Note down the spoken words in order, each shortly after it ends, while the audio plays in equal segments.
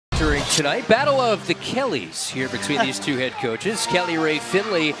entering tonight. Battle of the Kellys here between these two head coaches. Kelly Rae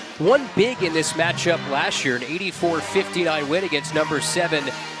Finley won big in this matchup last year, an 84-59 win against number 7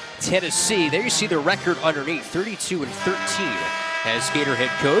 Tennessee. There you see the record underneath, 32-13 as Gator head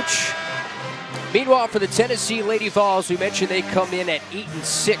coach. Meanwhile, for the Tennessee Lady Vols, we mentioned they come in at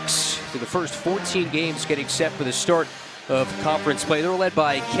 8-6 through the first 14 games getting set for the start of conference play. They're led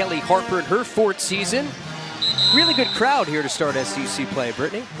by Kelly Harper in her 4th season. Really good crowd here to start SEC play,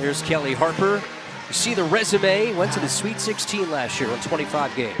 Brittany. There's Kelly Harper. You see the resume, went to the Sweet 16 last year on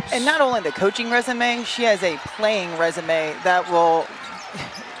 25 games. And not only the coaching resume, she has a playing resume that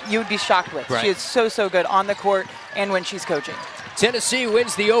you would be shocked with. Right. She is so good on the court and when she's coaching. Tennessee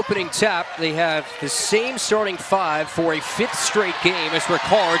wins the opening tap. They have the same starting 5 for a 5th straight game as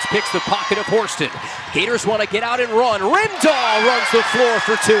Rickards picks the pocket of Horston. Gators want to get out and run. Rimdahl runs the floor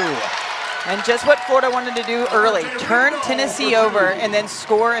for 2. And just what Florida wanted to do early, turn Tennessee over and then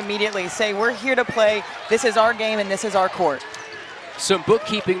score immediately. Say, we're here to play, this is our game and this is our court. Some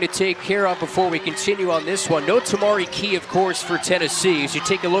bookkeeping to take care of before we continue on this one. No Tamari Key, of course, for Tennessee. As you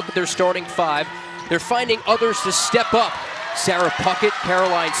take a look at their starting 5, they're finding others to step up. Sarah Puckett,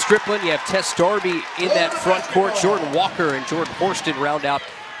 Caroline Strickland, you have Tess Darby in that front court. Jordan Walker and Jordan Horston round out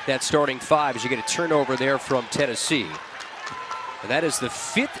that starting 5 as you get a turnover there from Tennessee. And that is the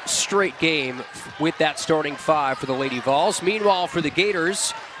 5th straight game with that starting 5 for the Lady Vols. Meanwhile, for the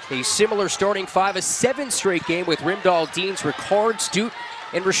Gators, a similar starting 5, a 7th straight game with Rimdahl, Deans, Rickards, Dute,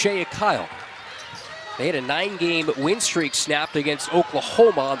 and Rashea Kyle. They had a 9-game win streak snapped against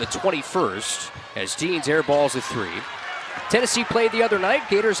Oklahoma on the 21st as Deans airballs a 3. Tennessee played the other night.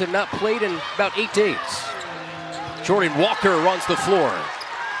 Gators have not played in about 8 days. Jordan Walker runs the floor.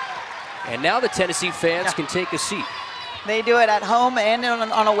 And now the Tennessee fans can take a seat. They do it at home and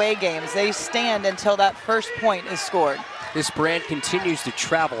on away games. They stand until that first point is scored. This brand continues to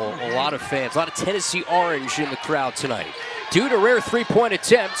travel a lot of fans. A lot of Tennessee orange in the crowd tonight. Due to rare 3-point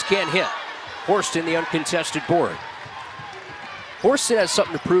attempts, can't hit. Horston, the uncontested board. Horston has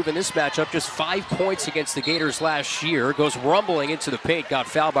something to prove in this matchup. Just 5 points against the Gators last year. Goes rumbling into the paint, got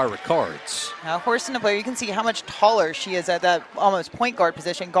fouled by Rickards. Now Horston, a player, you can see how much taller she is at that almost point guard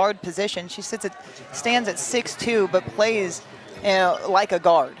position, She stands at 6'2", but plays like a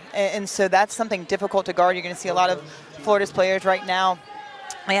guard. And so that's something difficult to guard. You're going to see a lot of Florida's players right now.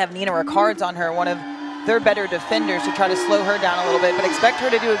 They have Nina Rickards on her, one of their better defenders, to try to slow her down a little bit, but expect her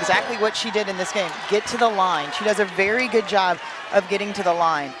to do exactly what she did in this game, get to the line. She does a very good job of getting to the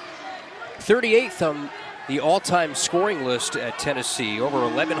line. 38th on the all-time scoring list at Tennessee, over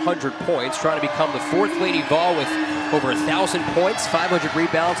 1,100 points, trying to become the 4th Lady Vol with over 1,000 points, 500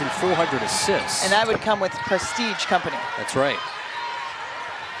 rebounds, and 400 assists. And that would come with prestige company. That's right.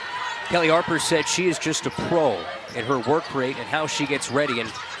 Kelly Harper said she is just a pro in her work rate and how she gets ready and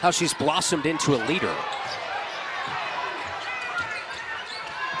how she's blossomed into a leader.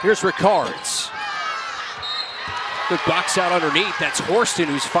 Here's Rickards. Good box out underneath. That's Horston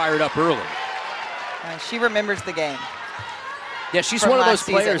who's fired up early. She remembers the game. Yeah, she's one of those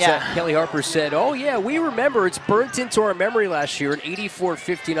players that Kelly Harper said, oh yeah, we remember. It's burnt into our memory last year, an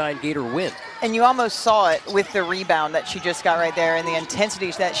 84-59 Gator win. And you almost saw it with the rebound that she just got right there and the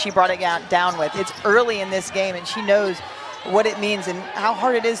intensity that she brought it down with. It's early in this game, and she knows what it means and how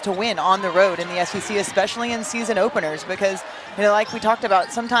hard it is to win on the road in the SEC, especially in season openers, because, like we talked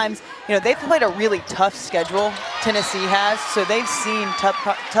about, sometimes, they've played a really tough schedule, Tennessee has, so they've seen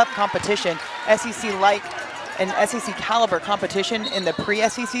tough competition, SEC-like and SEC caliber competition in the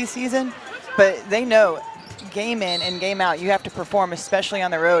pre-SEC season, but they know game in and game out, you have to perform, especially on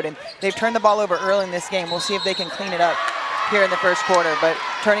the road, and they've turned the ball over early in this game. We'll see if they can clean it up here in the first quarter, but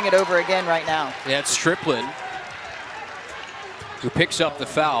turning it over again right now. Yeah, it's Strickland who picks up the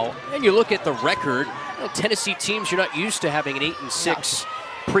foul. And you look at the record, Tennessee teams, you're not used to having an 8-6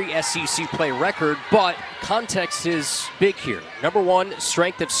 pre-SEC play record, but context is big here. Number 1,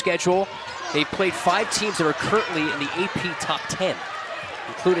 strength of schedule. They've played 5 teams that are currently in the AP top 10,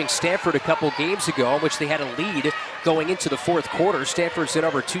 including Stanford a couple games ago, in which they had a lead going into the 4th quarter. Stanford's the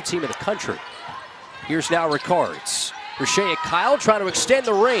number 2 team in the country. Here's now Rickards. Rashea Kyle trying to extend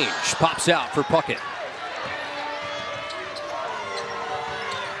the range. Pops out for Puckett.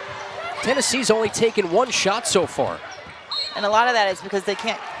 Tennessee's only taken 1 shot so far. And a lot of that is because they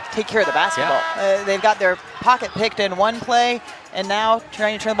can't take care of the basketball. Yeah. They've got their pocket picked in one play, and now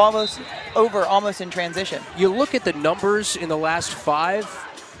trying to turn the ball over almost in transition. You look at the numbers in the last 5,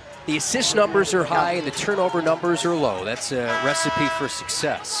 the assist numbers are high and the turnover numbers are low. That's a recipe for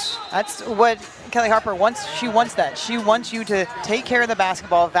success. That's what Kelly Harper wants. She wants that. She wants you to take care of the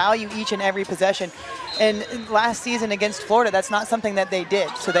basketball, value each and every possession. And last season against Florida, that's not something that they did.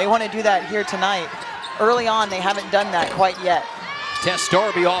 So they want to do that here tonight. Early on, they haven't done that quite yet. Tess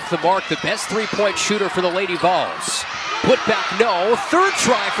Darby off the mark, the best three-point shooter for the Lady Vols. Put back, no. Third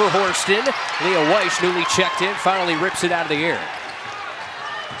try for Horston. Leah Weiss, newly checked in, finally rips it out of the air.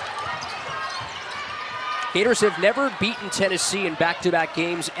 Gators have never beaten Tennessee in back-to-back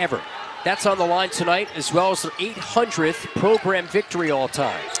games ever. That's on the line tonight, as well as their 800th program victory all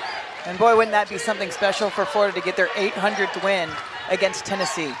time. And boy, wouldn't that be something special for Florida to get their 800th win against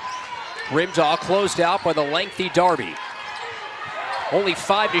Tennessee. Rimdahl closed out by the lengthy Darby. Only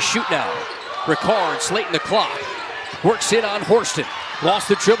 5 to shoot now. Rickards late in the clock. Works in on Horston. Lost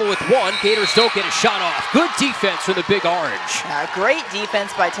the dribble with one. Gators don't get a shot off. Good defense from the Big Orange. Great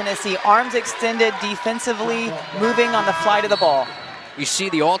defense by Tennessee. Arms extended, defensively, moving on the fly to the ball. You see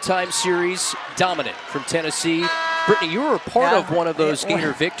the all-time series dominant from Tennessee. Brittany, you were a part of one of those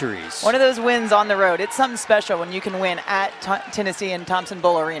Gator victories. One of those wins on the road. It's something special when you can win at Tennessee and Thompson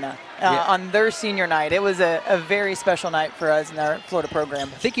Bowl Arena on their senior night. It was a very special night for us in our Florida program.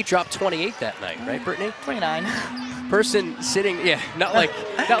 I think you dropped 28 that night, right, Brittany? 29. Person sitting, not like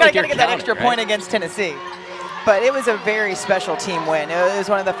gotta get that extra point against Tennessee. But it was a very special team win. It was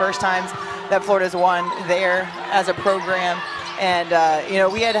one of the first times that Florida's won there as a program. And,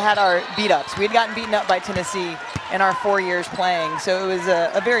 we had our beat-ups. We had gotten beaten up by Tennessee in our 4 years playing. So it was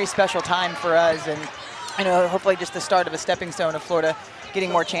a very special time for us. And, hopefully just the start of a stepping stone of Florida getting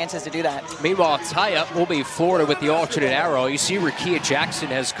more chances to do that. Meanwhile, tie-up will be Florida with the alternate arrow. You see Rakia Jackson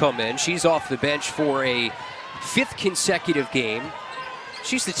has come in. She's off the bench for a 5th consecutive game.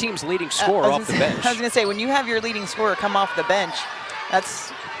 She's the team's leading scorer off the bench. I was going to say, when you have your leading scorer come off the bench,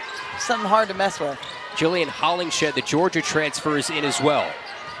 that's something hard to mess with. Jillian Hollingshed, the Georgia transfer, is in as well.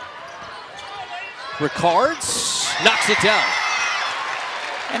 Rickards knocks it down.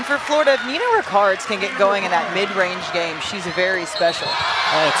 And for Florida, if Nina Rickards can get going in that mid-range game, she's very special.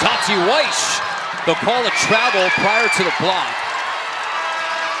 Oh, Tati Weiss, the call of travel prior to the block.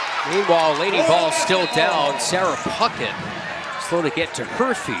 Meanwhile, Lady Vols still down. Sarah Puckett slow to get to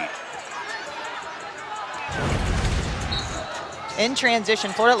her feet. In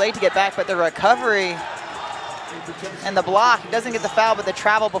transition, Florida late to get back, but the recovery and the block doesn't get the foul, but the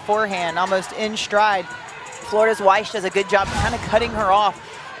travel beforehand, almost in stride. Florida's Weiss does a good job kind of cutting her off,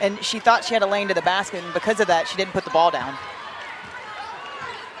 and she thought she had a lane to the basket, and because of that, she didn't put the ball down.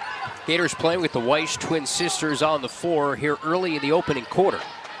 Gators playing with the Weiss twin sisters on the floor here early in the opening quarter.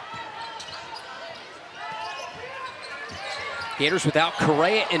 Gators without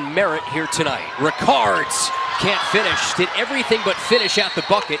Correa and Merritt here tonight. Rickards can't finish. Did everything but finish at the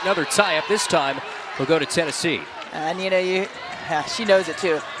bucket. Another tie-up. This time will go to Tennessee. And she knows it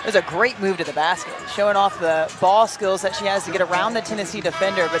too. It was a great move to the basket, showing off the ball skills that she has to get around the Tennessee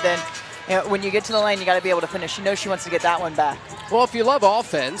defender. But then, when you get to the lane, you got to be able to finish. She knows she wants to get that one back. Well, if you love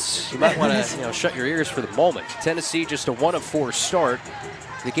offense, you might want to shut your ears for the moment. Tennessee just a 1 of 4 start.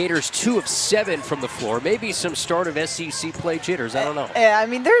 The Gators 2 of 7 from the floor. Maybe some start of SEC play jitters. I don't know. Yeah,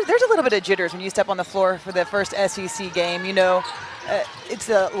 there's a little bit of jitters when you step on the floor for the first SEC game. It's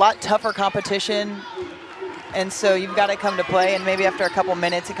a lot tougher competition, and so you've got to come to play. And maybe after a couple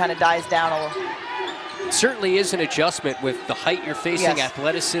minutes, it kind of dies down a little. It certainly is an adjustment with the height you're facing,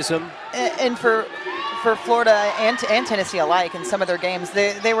 athleticism. And for Florida and Tennessee alike in some of their games,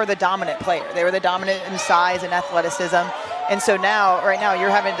 they were the dominant player. They were the dominant in size and athleticism. And so right now, you're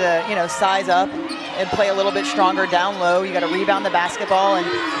having to, size up and play a little bit stronger down low. You got to rebound the basketball,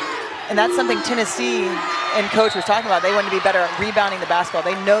 and that's something Tennessee and coach was talking about. They want to be better at rebounding the basketball.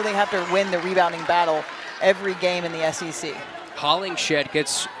 They know they have to win the rebounding battle every game in the SEC. Hollingshed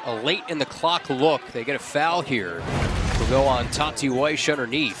gets a late in the clock look. They get a foul here. Will go on Tati Weiss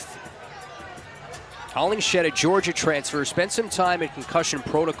underneath. Hollingshed, a Georgia transfer, spent some time in concussion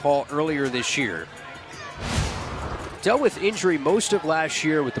protocol earlier this year. Dealt with injury most of last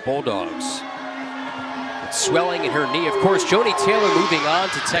year with the Bulldogs. Swelling in her knee. Of course, Joni Taylor moving on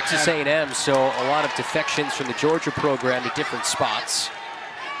to Texas A&M, so a lot of defections from the Georgia program to different spots.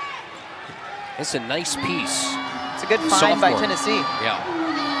 It's a nice piece. It's a good find by Tennessee.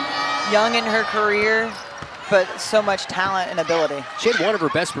 Yeah. Young in her career, but so much talent and ability. She had one of her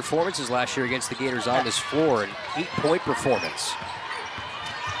best performances last year against the Gators on this floor, an 8-point performance.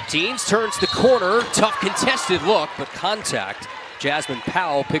 Deans turns the corner, tough contested look, but contact. Jasmine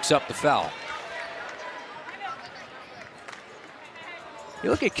Powell picks up the foul. You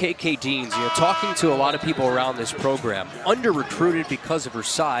look at KK Deans, talking to a lot of people around this program, under-recruited because of her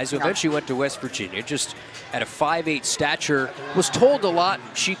size, eventually went to West Virginia, just at a 5'8" stature, was told a lot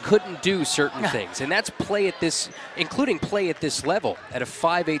she couldn't do certain things, and that's including play at this level. At a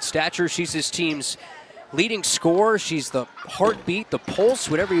 5'8" stature, she's this team's leading scorer. She's the heartbeat, the pulse,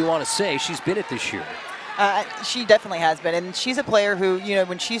 whatever you want to say. She's been it this year. She definitely has been, and she's a player who,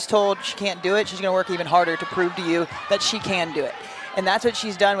 when she's told she can't do it, she's going to work even harder to prove to you that she can do it. And that's what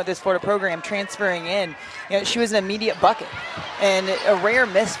she's done with this Florida program, transferring in. She was an immediate bucket, and a rare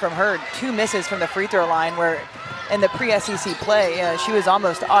miss from her, 2 misses from the free throw line, where in the pre-SEC play, she was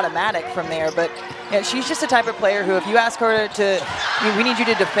almost automatic from there. But she's just the type of player who, if you ask her we need you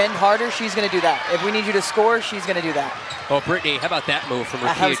to defend harder, she's going to do that. If we need you to score, she's going to do that. Oh, Brittany, how about that move from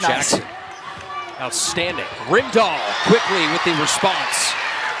Rickea Jackson? Nice. Outstanding. Rimdahl quickly with the response.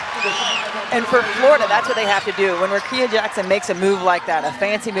 And for Florida, that's what they have to do. When Rickea Jackson makes a move like that, a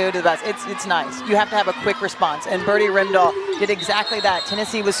fancy move to the basket, it's nice. You have to have a quick response. And Birdie Rimdahl did exactly that.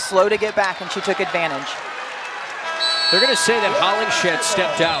 Tennessee was slow to get back, and she took advantage. They're going to say that Hollingshed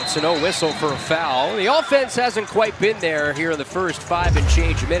stepped out, so no whistle for a foul. The offense hasn't quite been there here in the first 5 and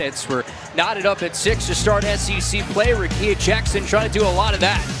change minutes. We're knotted up at 6 to start SEC play. Rickea Jackson trying to do a lot of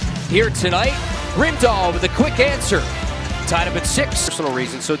that here tonight. Rimdahl with a quick answer. Tied up at 6 for personal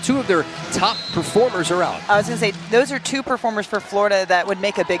reasons, so 2 of their top performers are out. I was going to say, those are 2 performers for Florida that would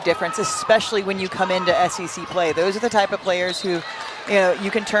make a big difference, especially when you come into SEC play. Those are the type of players who,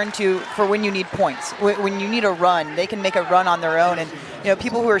 you can turn to for when you need points. When you need a run, they can make a run on their own. And,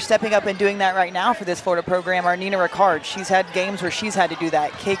 people who are stepping up and doing that right now for this Florida program are Nina Ricard. She's had games where she's had to do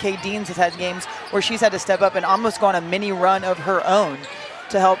that. KK Deans has had games where she's had to step up and almost go on a mini run of her own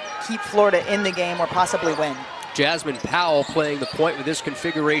to help keep Florida in the game or possibly win. Jasmine Powell playing the point with this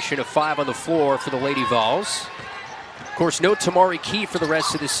configuration of 5 on the floor for the Lady Vols. Of course, no Tamari Key for the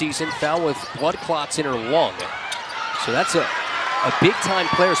rest of the season, found with blood clots in her lung. So that's a big-time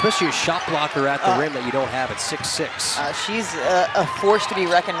player, especially a shot blocker at the rim that you don't have at 6'6". She's a force to be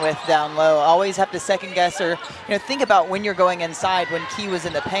reckoned with down low. Always have to second-guess her. Think about when you're going inside when Key was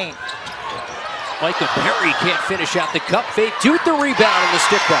in the paint. Micah Perry can't finish out the cup fake. Duke the rebound and the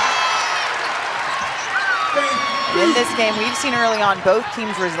stick back. In this game, we've seen early on both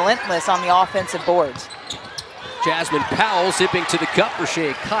teams relentless on the offensive boards. Jasmine Powell zipping to the cup.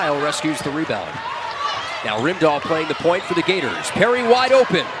 Rashae Kyle rescues the rebound. Now Rimdahl playing the point for the Gators. Perry wide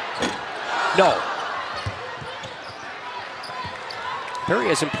open. No. Perry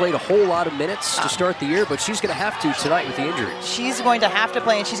hasn't played a whole lot of minutes to start the year, but she's going to have to tonight with the injury. She's going to have to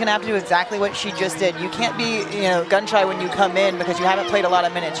play, and she's going to have to do exactly what she just did. You can't be, gun shy when you come in because you haven't played a lot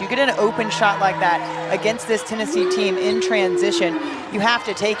of minutes. You get an open shot like that against this Tennessee team in transition, you have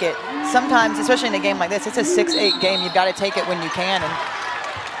to take it. Sometimes, especially in a game like this, it's a 6-8 game. You've got to take it when you can.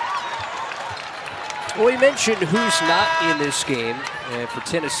 Well, we mentioned who's not in this game for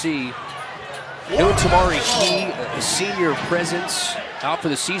Tennessee. No Tamari Key, a senior presence, out for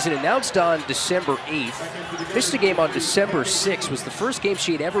the season, announced on December 8th. Missed a game on December 6th, was the first game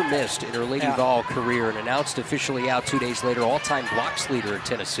she had ever missed in her Lady Vol career, and announced officially out 2 days later, all-time blocks leader at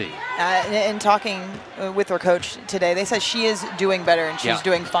Tennessee. In talking with her coach today, they said she is doing better and she's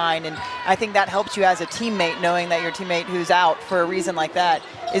doing fine, and I think that helps you as a teammate, knowing that your teammate who's out for a reason like that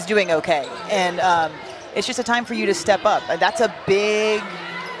is doing okay. And it's just a time for you to step up. That's a big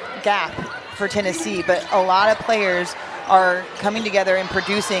gap for Tennessee, but a lot of players are coming together and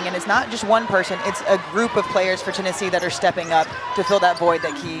producing, and it's not just one person, it's a group of players for Tennessee that are stepping up to fill that void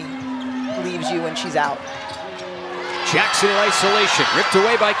that Key leaves you when she's out. Jackson in isolation, ripped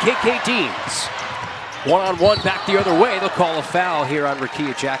away by KK Deans. One-on-one back the other way, they'll call a foul here on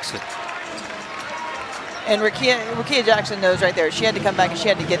Rickea Jackson. And Rickea Jackson knows right there, she had to come back and she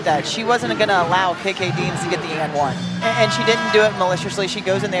had to get that. She wasn't going to allow KK Deans to get the and one. And she didn't do it maliciously. She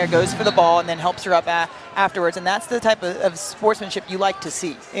goes in there, goes for the ball, and then helps her up afterwards. And that's the type of sportsmanship you like to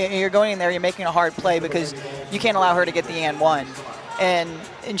see. You're going in there, you're making a hard play because you can't allow her to get the and one. And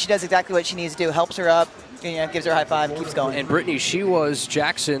she does exactly what she needs to do, helps her up, gives her a high five, keeps going. And Brittany, she was,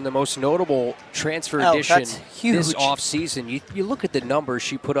 Jackson, the most notable transfer addition this offseason. You look at the numbers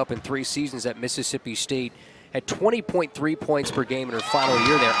she put up in 3 seasons at Mississippi State, at 20.3 points per game in her final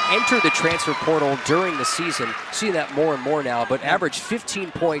year there. Entered the transfer portal during the season, seeing that more and more now, but averaged 15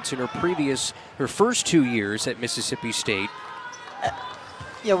 points in her first 2 years at Mississippi State.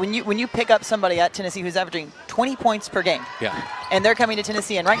 When you pick up somebody at Tennessee who's averaging 20 points per game, and they're coming to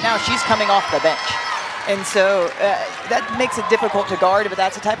Tennessee, and right now she's coming off the bench. And so that makes it difficult to guard, but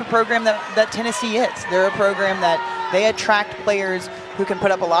that's the type of program that Tennessee is. They're a program that they attract players who can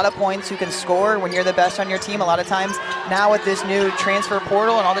put up a lot of points, who can score when you're the best on your team. A lot of times now with this new transfer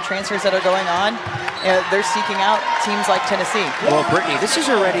portal and all the transfers that are going on, they're seeking out teams like Tennessee. Well, Brittany, this is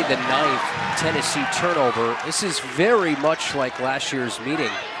already the 9th Tennessee turnover. This is very much like last year's meeting.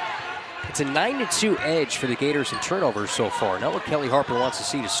 It's a 9-2 edge for the Gators in turnovers so far. Not what Kelly Harper wants to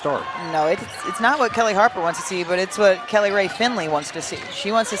see to start. No, it's not what Kelly Harper wants to see, but it's what Kelly Rae Finley wants to see.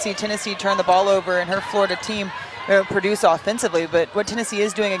 She wants to see Tennessee turn the ball over and her Florida team produce offensively. But what Tennessee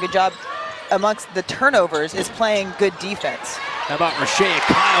is doing a good job amongst the turnovers is playing good defense. How about Rashea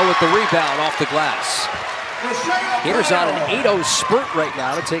Kyle with the rebound off the glass? Gators on an 8-0 spurt right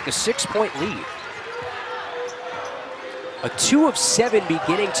now to take a 6-point lead. A 2 of 7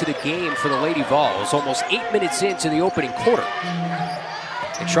 beginning to the game for the Lady Vols, almost 8 minutes into the opening quarter.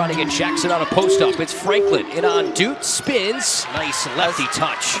 And trying to get Jackson on a post-up. It's Franklin in on Duke, spins, nice lefty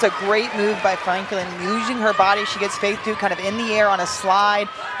touch. It's a great move by Franklin, using her body. She gets Faith Duke kind of in the air on a slide,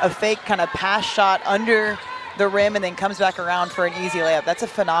 a fake kind of pass shot under the rim, and then comes back around for an easy layup. That's a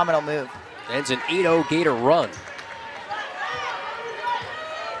phenomenal move. Ends an 8-0 Gator run.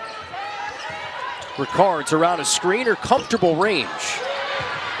 Ricards around a screen or comfortable range.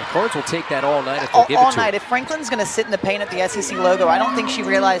 Ricards will take that all night if they'll give it to all night. him. If Franklin's going to sit in the paint at the SEC logo, I don't think she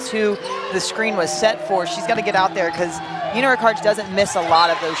realized who the screen was set for. She's got to get out there because Nina Ricards doesn't miss a lot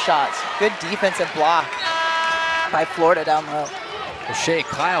of those shots. Good defensive block by Florida down low. Rashea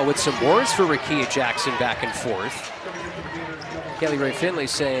Kyle with some words for Rickea Jackson back and forth. Kelly Rae Finley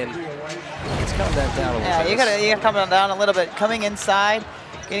saying, let's calm that down a little bit. Yeah, you gotta calm that down a little bit. Coming inside,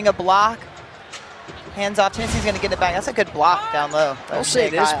 getting a block. Hands off. Tennessee's going to get it back. That's a good block down low. I'll say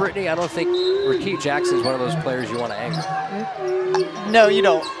this, Brittany. I don't think Rickea Jackson is one of those players you want to anger. No, you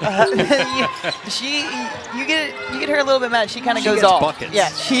don't. You get her a little bit mad. She kind of goes off. Buckets. Yeah,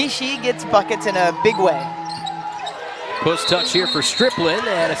 she gets buckets in a big way. Post touch here for Striplin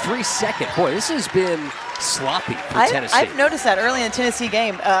and a 3-second. Boy, this has been sloppy for Tennessee. I've noticed that early in the Tennessee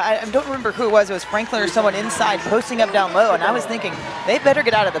game. I don't remember who it was. It was Franklin or someone inside posting up down low, and I was thinking they better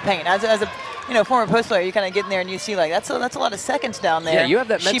get out of the paint. As a former post player, you kind of get in there and you see like that's a lot of seconds down there. Yeah, you have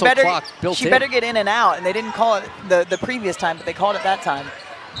that mental clock built in. She better get in and out, and they didn't call it the previous time, but they called it that time.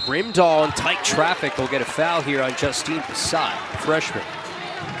 Rimdahl in tight traffic will get a foul here on Justine Passat, freshman.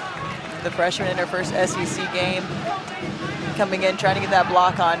 The freshman in her first SEC game, coming in trying to get that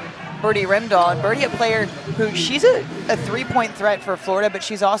block on Birdie Rimdahl. And Birdie, a player who she's a 3-point threat for Florida, but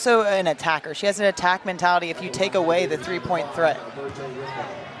she's also an attacker. She has an attack mentality if you take away the 3-point threat.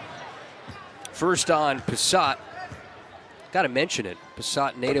 First on Passat. Got to mention it.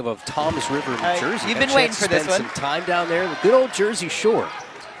 Passat, native of Toms River, New Jersey. You've been waiting for this one. Spent some time down there, the good old Jersey Shore.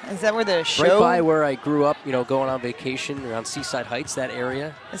 Is that where the show? Right by where I grew up, going on vacation around Seaside Heights, that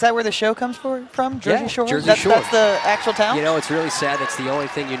area. Is that where the show comes from? Jersey Shore? Jersey Shore. That's the actual town? It's really sad. That's the only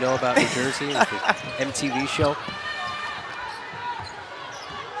thing you know about New Jersey is the MTV show.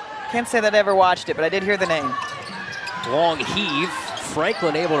 Can't say that I ever watched it, but I did hear the name. Long heave.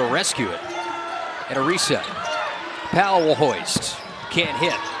 Franklin able to rescue it. And a reset. Powell will hoist. Can't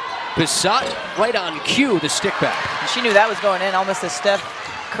hit. Passat right on cue, the stick back. And she knew that was going in, almost a Steph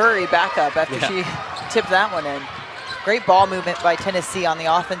Curry backup after she tipped that one in. Great ball movement by Tennessee on the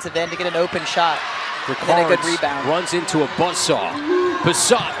offensive end to get an open shot. Ricards and then a good rebound. Runs into a buzzsaw.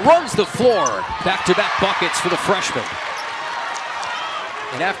 Passat runs the floor. Back-to-back buckets for the freshman.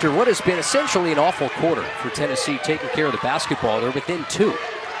 And after what has been essentially an awful quarter for Tennessee taking care of the basketball, they're within 2.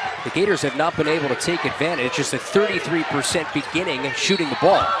 The Gators have not been able to take advantage. Just a 33% beginning shooting the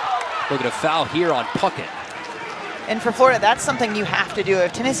ball. Look at a foul here on Puckett. And for Florida, that's something you have to do.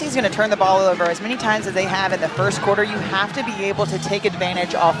 If Tennessee's going to turn the ball over as many times as they have in the first quarter, you have to be able to take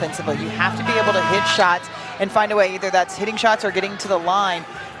advantage offensively. You have to be able to hit shots and find a way. Either that's hitting shots or getting to the line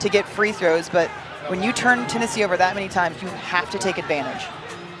to get free throws. But when you turn Tennessee over that many times, you have to take advantage.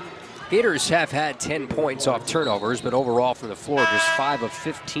 Gators have had 10 points off turnovers, but overall from the floor, just 5 of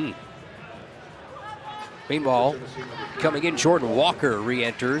 15. Meanwhile, coming in, Jordan Walker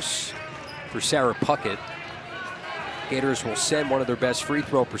re-enters for Sarah Puckett. Gators will send one of their best free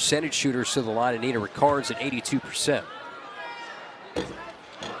throw percentage shooters to the line, Nina Ricards at 82%.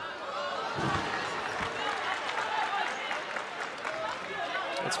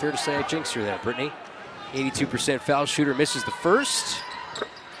 It's fair to say I jinxed her there, Brittany. 82% foul shooter misses the first.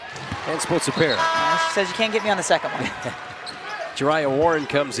 And splits a pair. She says you can't get me on the second one. Jariah Warren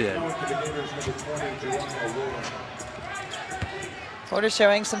comes in. Florida's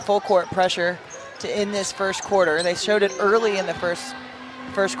showing some full court pressure to end this first quarter. They showed it early in the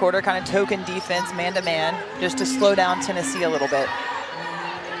first quarter, kind of token defense, man-to-man, just to slow down Tennessee a little bit.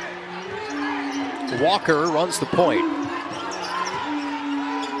 Walker runs the point.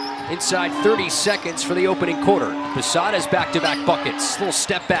 Inside 30 seconds for the opening quarter. Passat has back-to-back buckets. Little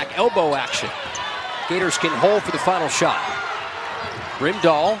step back elbow action. Gators can hold for the final shot.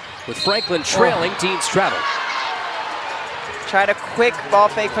 Rimdahl with Franklin trailing. Dean's travel. Tried a quick ball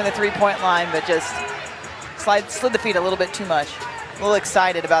fake from the three-point line, but just slid the feet a little bit too much. A little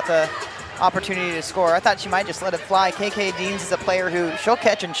excited about the opportunity to score. I thought she might just let it fly. KK Deans is a player who she'll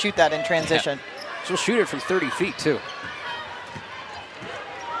catch and shoot that in transition. Yeah. She'll shoot it from 30 feet, too.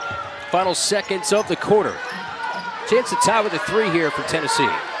 Final seconds of the quarter. Chance to tie with a 3 here for Tennessee.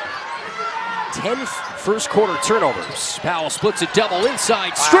 10 first quarter turnovers. Powell splits a double inside.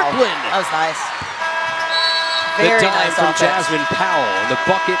 Wow. Strickland. That was nice. Very the dime nice from offense. Jasmine Powell. And the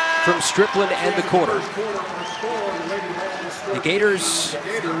bucket from Strickland and the quarter. The Gators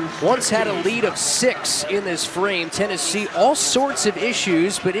once had a lead of 6 in this frame. Tennessee, all sorts of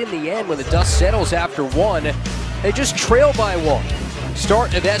issues, but in the end, when the dust settles after 1, they just trail by 1.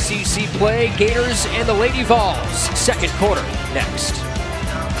 Start of SEC play, Gators and the Lady Vols. Second quarter next.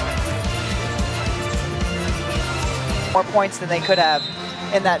 More points than they could have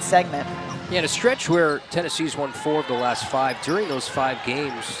in that segment. Yeah, in a stretch where Tennessee's won 4 of the last 5, during those 5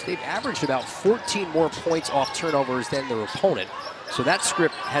 games, they've averaged about 14 more points off turnovers than their opponent. So that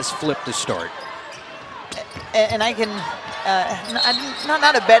script has flipped to start. And I can, I'm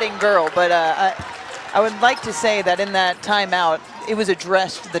not a betting girl, but I would like to say that in that timeout, it was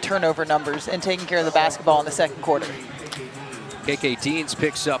addressed, the turnover numbers, and taking care of the basketball in the second quarter. KK Deans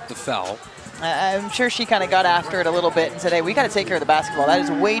picks up the foul. I'm sure she kind of got after it a little bit and said, hey, we got to take care of the basketball. That is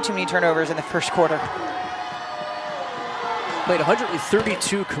way too many turnovers in the first quarter. Played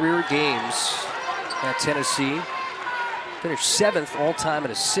 132 career games at Tennessee. Finished 7th all-time in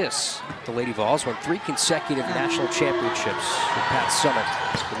assists. The Lady Vols won 3 consecutive national championships with Pat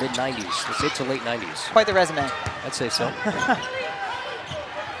Summitt, the mid-90s, let's say to late 90s. Quite the resume. I'd say so.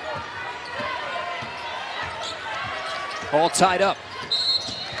 All tied up.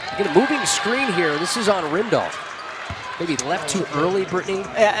 Get a moving screen here. This is on Rimdahl. Maybe left too early, Brittany.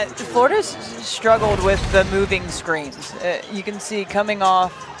 Yeah, Florida's struggled with the moving screens. You can see coming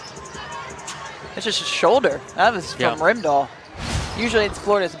off, it's just a shoulder. That was from Rimdahl. Usually it's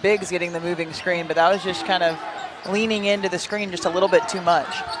Florida's bigs getting the moving screen, but that was just kind of leaning into the screen just a little bit too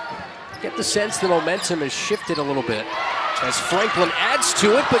much. Get the sense the momentum has shifted a little bit as Franklin adds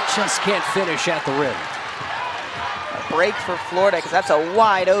to it, but just can't finish at the rim. Break for Florida, because that's a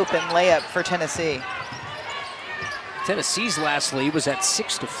wide open layup for Tennessee. Tennessee's last lead was at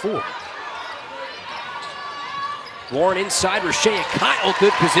 6-4. Warren inside with Shea Kyle,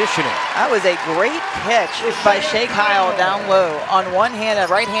 good positioning. That was a great catch by Shea Kyle down low. On one hand, a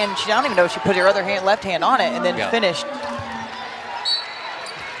right hand, I don't even know if she put her other hand, left hand on it, and then finished.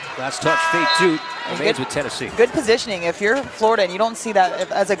 Last touch, Faye Toot remains with Tennessee. Good positioning. If you're Florida and you don't see that,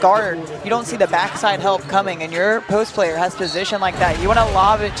 as a guard, you don't see the backside help coming and your post player has position like that, you want to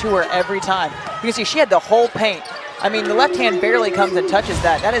lob it to her every time. You can see she had the whole paint. I mean, the left hand barely comes and touches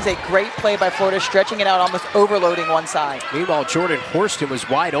that. That is a great play by Florida, stretching it out, almost overloading one side. Meanwhile, Jordan Horston was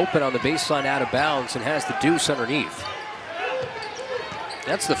wide open on the baseline out of bounds and has the deuce underneath.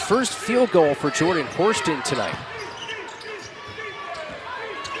 That's the first field goal for Jordan Horston tonight.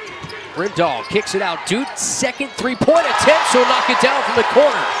 Rimdahl kicks it out. Dude, second three-point attempt, so knock it down from the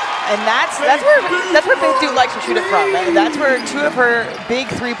corner. And that's where Faith Dude likes to shoot it from. That's where 2 of her big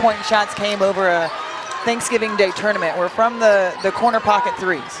three-point shots came over a Thanksgiving Day tournament. Were from the corner pocket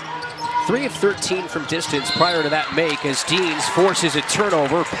threes. 3 of 13 from distance prior to that make as Deans forces a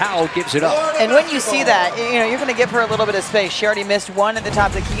turnover. Powell gives it up. And when you see that, you're going to give her a little bit of space. She already missed one at the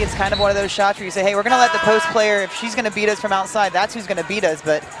top of the key. It's kind of one of those shots where you say, hey, we're going to let the post player, if she's going to beat us from outside, that's who's going to beat us.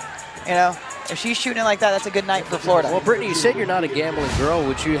 But if she's shooting like that, that's a good night for Florida. Well, Brittany, you said you're not a gambling girl.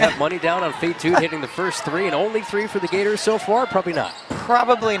 Would you have money down on Faye Toot hitting the first 3 and only 3 for the Gators so far? Probably not.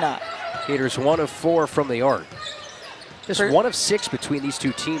 Probably not. Gators 1 of 4 from the arc. Just 1 of 6 between these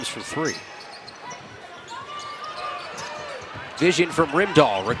 2 teams for 3. Vision from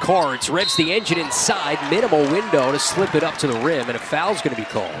Rimdahl. Ricards revs the engine inside. Minimal window to slip it up to the rim, and a foul's going to be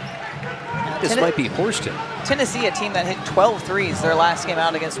called. This might be Horston. Tennessee, a team that hit 12 threes their last game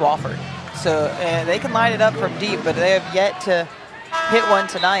out against Wofford. So they can line it up from deep, but they have yet to hit one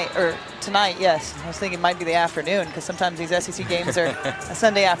tonight. Or tonight, yes. I was thinking it might be the afternoon, because sometimes these SEC games are a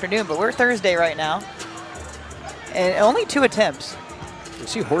Sunday afternoon, but we're Thursday right now. And only 2 attempts. You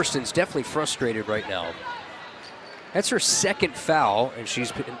see Horston's definitely frustrated right now. That's her second foul, and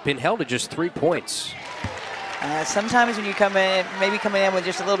she's been held to just 3 points. Sometimes when you come in, maybe coming in with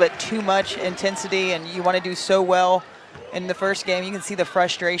just a little bit too much intensity and you want to do so well in the first game, you can see the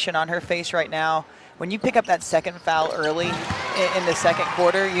frustration on her face right now. When you pick up that second foul early in the second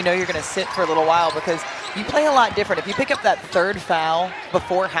quarter, you're going to sit for a little while because you play a lot different. If you pick up that 3rd foul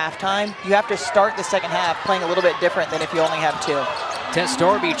before halftime, you have to start the second half playing a little bit different than if you only have 2. Tess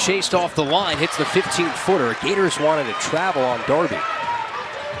Darby chased off the line, hits the 15-footer. Gators wanted to travel on Darby.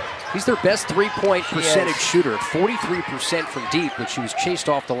 He's their best three-point percentage shooter, 43% from deep, but she was chased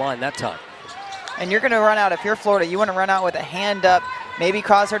off the line that time. And you're going to run out, if you're Florida, you want to run out with a hand up, maybe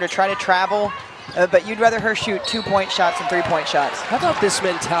cause her to try to travel, but you'd rather her shoot 2-point shots than 3-point shots. How about this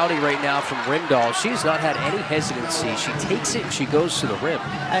mentality right now from Rimdahl? She's not had any hesitancy. She takes it and she goes to the rim.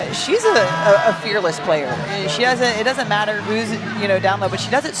 She's a fearless player. She doesn't. It doesn't matter who's down low, but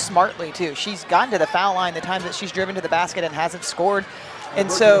she does it smartly too. She's gotten to the foul line the times that she's driven to the basket and hasn't scored. And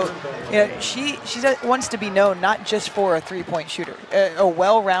so, she wants to be known not just for a 3-point shooter, a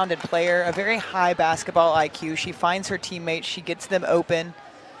well-rounded player, a very high basketball IQ. She finds her teammates, she gets them open.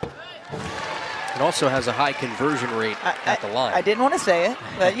 And also has a high conversion rate at the line. I didn't want to say it,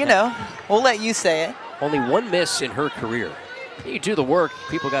 but we'll let you say it. Only one miss in her career. You do the work,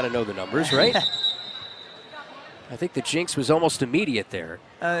 people got to know the numbers, right? I think the jinx was almost immediate there.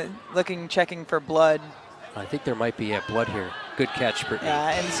 Checking for blood. I think there might be a blood here. Good catch, Brittany.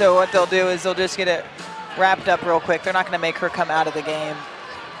 Yeah, and so what they'll do is they'll just get it wrapped up real quick. They're not going to make her come out of the game.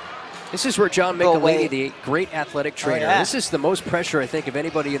 This is where John Michelini, the great athletic trainer, this is the most pressure, I think, of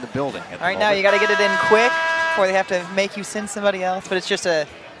anybody in the building. All right, now you got to get it in quick before they have to make you send somebody else, but it's just a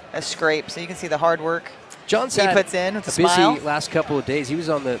scrape, so you can see the hard work John's he puts in with a busy smile. Last couple of days. He was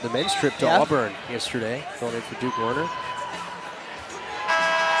on the men's trip to Auburn yesterday, going in for Duke Warner.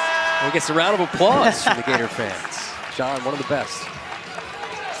 And he gets a round of applause from the Gator fans. John, one of the best.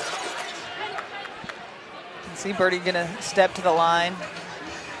 See Birdie gonna step to the line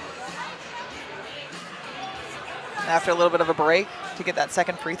after a little bit of a break to get that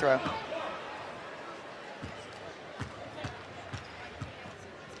second free throw.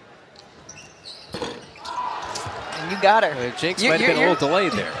 And you got her. Jinx might have been a little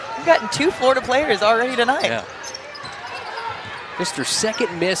delayed there. You've gotten 2 Florida players already tonight. Yeah. Just her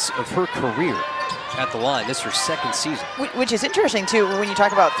second miss of her career at the line. This is her second season. Which is interesting, too, when you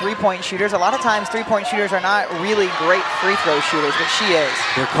talk about 3-point shooters. A lot of times 3-point shooters are not really great free throw shooters, but she is.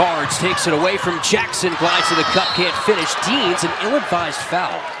 Cards takes it away from Jackson. Glides to the cup, can't finish. Deans, an ill-advised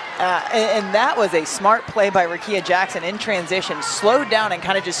foul. And that was a smart play by Rickea Jackson in transition. Slowed down and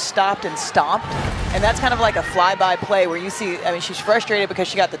kind of just stopped and stomped. And that's kind of like a flyby play where you see, she's frustrated because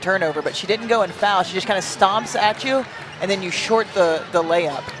she got the turnover, but she didn't go and foul. She just kind of stomps at you, and then you short the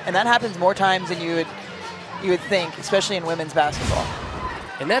layup. And that happens more times than you would think, especially in women's basketball.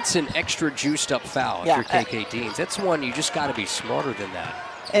 And that's an extra juiced up foul if you're KK Deans. That's one you just got to be smarter than that.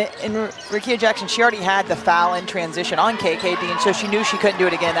 And Rickea Jackson, she already had the foul in transition on KK Deans, so she knew she couldn't do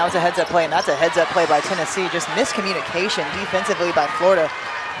it again. That was a heads-up play, and that's a heads-up play by Tennessee. Just miscommunication defensively by Florida.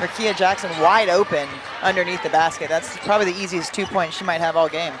 Rickea Jackson wide open underneath the basket. That's probably the easiest 2 points she might have all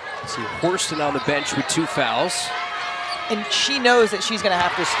game. See Horston on the bench with 2 fouls. And she knows that she's going to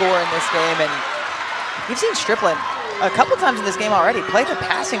have to score in this game. And you've seen Strickland a couple times in this game already play the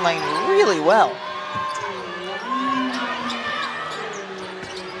passing lane really well.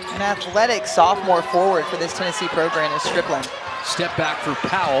 An athletic sophomore forward for this Tennessee program is Strickland. Step back for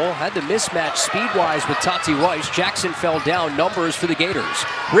Powell. Had the mismatch speed-wise with Tati Weiss. Jackson fell down. Numbers for the Gators.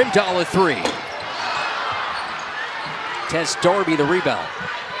 Rimdahl a 3. Tess Darby the rebound.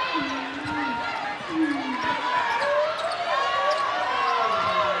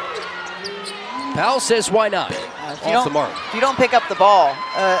 Powell says, why not? Off the mark. If you don't pick up the ball,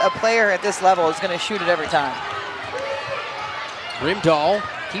 a player at this level is going to shoot it every time. Rimdahl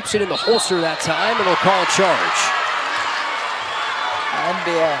keeps it in the holster that time, and they'll call a charge.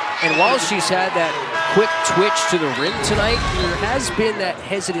 And while she's had that quick twitch to the rim tonight, there has been that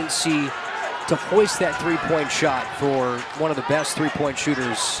hesitancy to hoist that 3-point shot for one of the best 3-point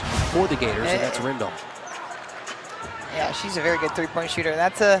shooters for the Gators, and that's Rimdahl. Yeah, she's a very good 3-point shooter.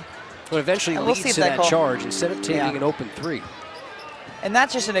 That's a... But eventually leads to that charge instead of taking an open 3. And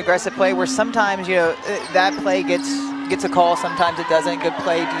that's just an aggressive play where sometimes, that play gets a call, sometimes it doesn't. Good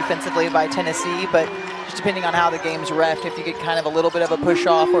play defensively by Tennessee, but just depending on how the game's reffed, if you get kind of a little bit of a push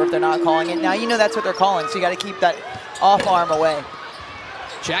off or if they're not calling it. Now that's what they're calling, so you got to keep that off arm away.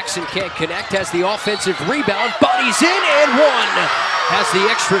 Jackson can't connect, has the offensive rebound, bodies in and one. Has the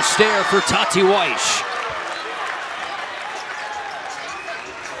extra stare for Tati Weiss.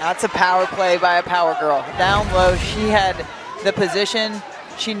 That's a power play by a power girl. Down low, she had the position.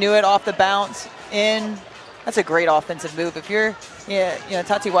 She knew it off the bounce in. That's a great offensive move. If you're,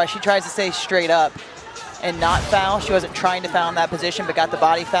 Tati Weiss, she tries to stay straight up and not foul. She wasn't trying to foul in that position, but got the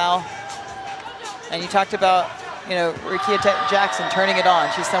body foul. And you talked about, Rickea Jackson turning it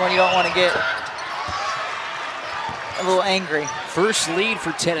on. She's someone you don't want to get a little angry. First lead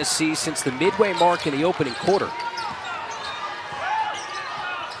for Tennessee since the midway mark in the opening quarter.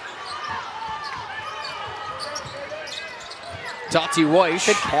 Tati Weish.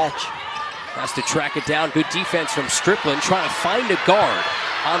 Good catch. Has to track it down. Good defense from Strickland, trying to find a guard.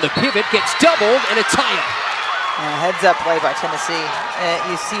 On the pivot, gets doubled, and a tie-up. Heads up play by Tennessee.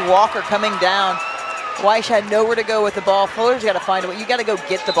 You see Walker coming down. Weish had nowhere to go with the ball. Fuller's got to find a way. You got to go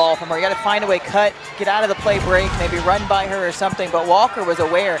get the ball from her. You got to find a way, cut, get out of the play break, maybe run by her or something. But Walker was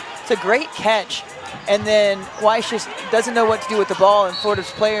aware. It's a great catch. And then Weish just doesn't know what to do with the ball, and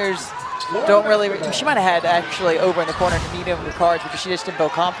Florida's players don't really. She might have had actually over in the corner to meet him with cards because she just didn't feel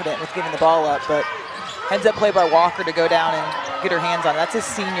confident with getting the ball up. But heads up play by Walker to go down and get her hands on it. That's his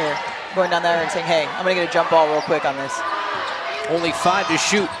senior going down there and saying, hey, I'm going to get a jump ball real quick on this. Only 5 to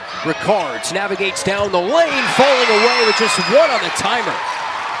shoot. Ricards navigates down the lane, falling away with just 1 on the timer.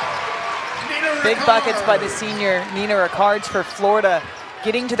 Big buckets by the senior Nina Ricards for Florida,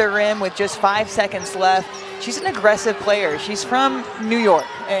 getting to the rim with just 5 seconds left. She's an aggressive player. She's from New York,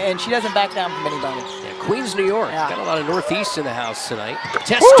 and she doesn't back down from anybody. Yeah, Queens, New York. Yeah. Got a lot of Northeast in the house tonight.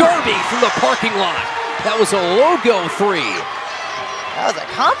 Tess Darby from the parking lot. That was a logo 3. That was a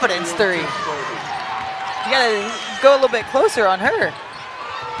confidence 3. You got to go a little bit closer on her.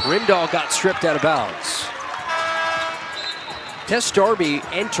 Rimdahl got stripped out of bounds. Tess Darby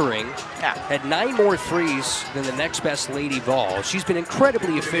entering had 9 more threes than the next best Lady Vol. She's been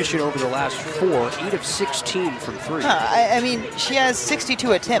incredibly efficient over the last 4, 8 of 16 from 3. I mean, she has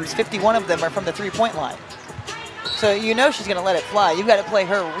 62 attempts, 51 of them are from the three-point line. So you know she's going to let it fly. You've got to play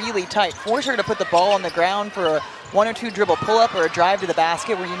her really tight. Force her to put the ball on the ground for a 1 or 2 dribble pull-up or a drive to the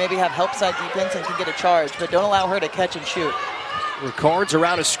basket where you maybe have help side defense and can get a charge, but don't allow her to catch and shoot. Ricards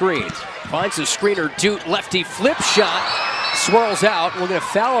around a screen. Finds the screener, Doot, lefty flip shot. Swirls out. We're going to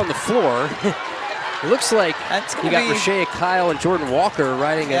foul on the floor. It looks like you got Rashae Kyle and Jordan Walker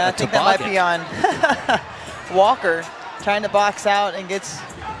riding a think toboggan. that might be on Walker, trying to box out and gets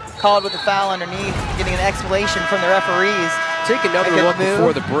called with a foul underneath, getting an explanation from the referees. Take another look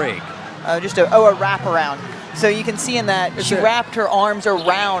before the break. Just a wraparound. So you can see in that she wrapped her arms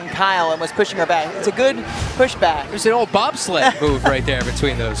around Kyle and was pushing her back. It's a good pushback. There's an old bobsled move right there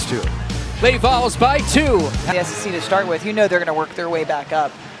between those two. Lady Vols by 2. The SEC to start with, you know they're going to work their way back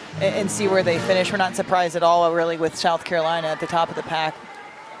up and see where they finish. We're not surprised at all, really, with South Carolina at the top of the pack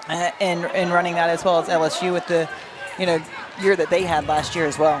and running that, as well as LSU with the year that they had last year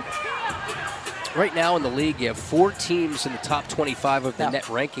as well. Right now in the league, you have 4 teams in the top 25 of the net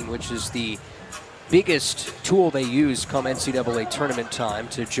ranking, which is the biggest tool they use come NCAA tournament time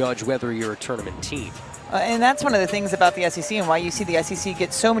to judge whether you're a tournament team. And that's one of the things about the SEC and why you see the SEC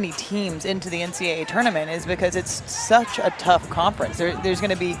get so many teams into the NCAA tournament is because it's such a tough conference. There's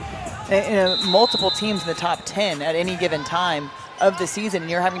going to be multiple teams in the top 10 at any given time of the season,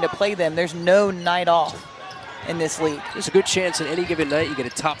 and you're having to play them. There's no night off in this league. There's a good chance at any given night you get a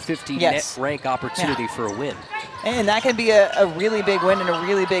top 50 net rank opportunity for a win. And that can be a really big win and a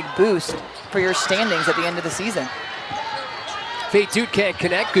really big boost for your standings at the end of the season. Faye Doot can't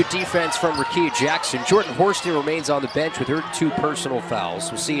connect. Good defense from Rakia Jackson. Jordan Horston remains on the bench with her 2 personal fouls.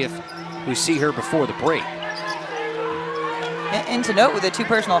 We'll see if we see her before the break. And to note, with the 2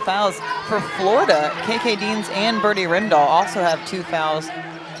 personal fouls for Florida, KK Deans and Birdie Rimdahl also have 2 fouls,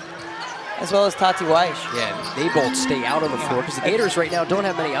 as well as Tati Weish. Yeah, they both stay out on the floor because the Gators right now don't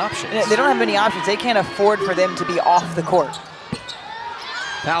have many options. They don't have many options. They can't afford for them to be off the court.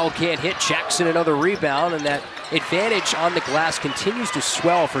 Powell can't hit. Jackson another rebound, and that advantage on the glass continues to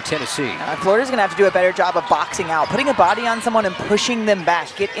swell for Tennessee. Florida's going to have to do a better job of boxing out, putting a body on someone and pushing them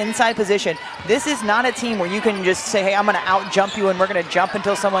back, get inside position. This is not a team where you can just say, hey, I'm going to out-jump you and we're going to jump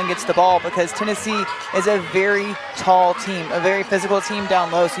until someone gets the ball, because Tennessee is a very tall team, a very physical team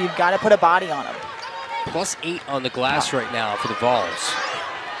down low, so you've got to put a body on them. +8 on the glass right now for the Vols.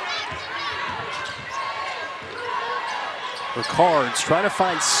 Ricards trying to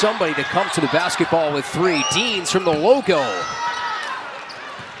find somebody to come to the basketball with 3. Deans from the logo.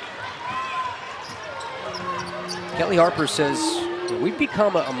 Kelly Harper says we've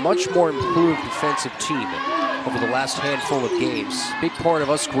become a much more improved defensive team over the last handful of games. Big part of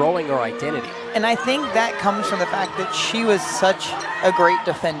us growing our identity. And I think that comes from the fact that she was such a great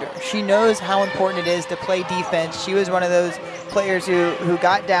defender. She knows how important it is to play defense. She was one of those players who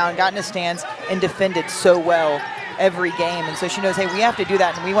got down, got in a stance, and defended so well every game. And so she knows, hey, we have to do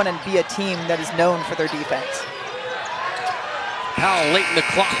that, and we want to be a team that is known for their defense. Powell late in the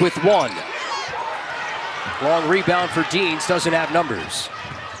clock with 1. Long rebound for Deans, doesn't have numbers.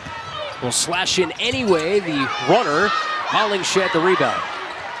 Will slash in anyway, the runner. Hollingshed the rebound.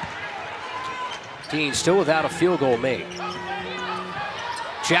 Deans still without a field goal made.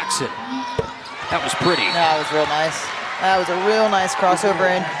 Jackson, that was pretty. That was real nice. That was a real nice crossover,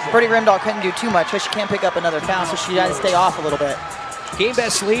 and Birdie Rimdahl couldn't do too much because she can't pick up another foul, so she had to stay off a little bit. Game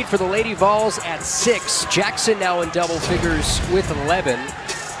best lead for the Lady Vols at 6. Jackson now in double figures with 11.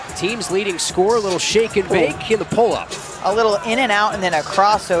 Team's leading scorer, a little shake and bake in the pull-up. A little in and out and then a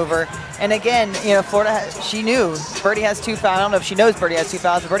crossover. And again, you know, Florida, she knew Birdie has 2 fouls. I don't know if she knows Birdie has 2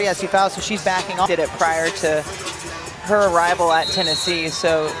 fouls, but Birdie has 2 fouls, so she's backing off. Did it prior to her arrival at Tennessee,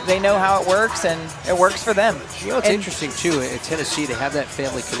 so they know how it works, and it works for them. You know, it's interesting, too, at Tennessee, they have that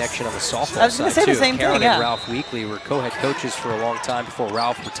family connection on the softball side, I was going to say the same Karen thing, yeah. and Ralph Weekly were co-head coaches for a long time before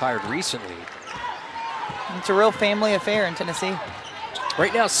Ralph retired recently. It's a real family affair in Tennessee.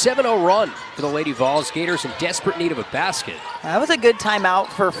 Right now, 7-0 run for the Lady Vols. Gators in desperate need of a basket. That was a good timeout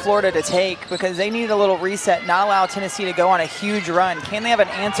for Florida to take because they needed a little reset, not allow Tennessee to go on a huge run. Can they have an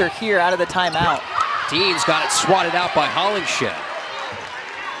answer here out of the timeout? Deans got it swatted out by Hollingshed.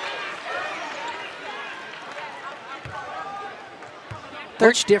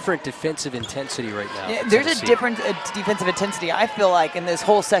 Much different defensive intensity right now. Yeah, there's a different defensive intensity, I feel like, in this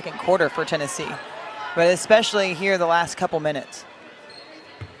whole second quarter for Tennessee, but especially here the last couple minutes.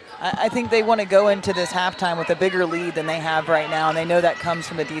 I think they want to go into this halftime with a bigger lead than they have right now, and they know that comes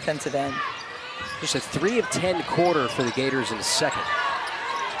from the defensive end. Just a 3 of 10 quarter for the Gators in the second.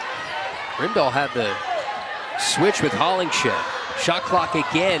 Rimdahl had the switch with Hollingshed. Shot clock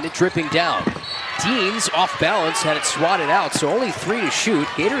again, dripping down. Deans, off balance, had it swatted out, so only 3 to shoot.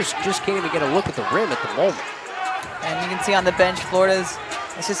 Gators just can't even get a look at the rim at the moment. And you can see on the bench, Florida's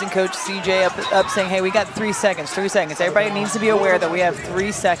assistant coach CJ up saying, hey, we got 3 seconds, 3 seconds. Everybody needs to be aware that we have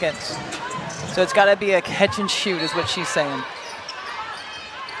 3 seconds. So it's got to be a catch and shoot is what she's saying.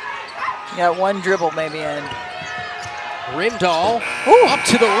 You got 1 dribble maybe in. Rimdahl up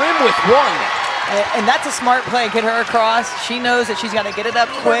to the rim with 1. And that's a smart play, get her across. She knows that she's got to get it up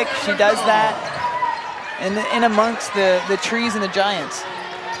quick. She does that. And in amongst the trees and the Giants.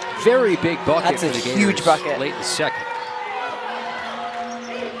 Very big bucket for the Gators. That's a huge bucket. Late in the second.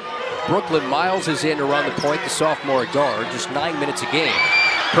 Brooklyn Miles is in to run the point, the sophomore guard, just 9 minutes a game.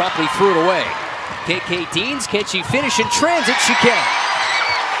 Promptly threw it away. KK Deans, can she finish in transit? She can.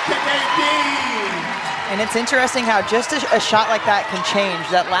 And it's interesting how just a shot like that can change.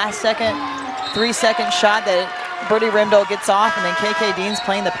 That last second, 3-second shot that Birdie Rimdahl gets off, and then KK Deans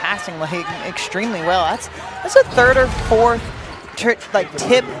playing the passing lane extremely well. That's a 3rd or 4th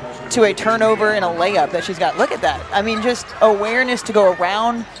tip to a turnover and a layup that she's got. Look at that. I mean, just awareness to go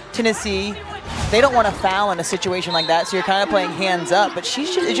around Tennessee. They don't want to foul in a situation like that, so you're kind of playing hands up. But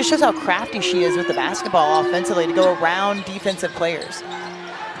it just shows how crafty she is with the basketball offensively to go around defensive players.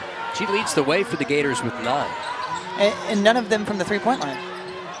 She leads the way for the Gators with 9. And none of them from the 3-point line.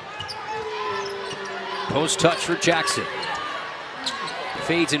 Post touch for Jackson.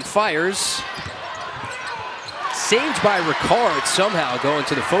 Fades and fires. Saved by Ricard somehow going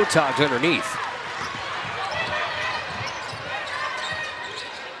to the photogs underneath.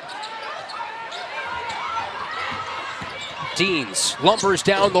 Deans lumbers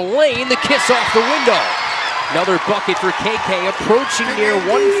down the lane, the kiss off the window. Another bucket for KK, approaching near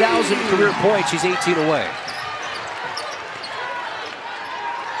 1,000 career points. She's 18 away.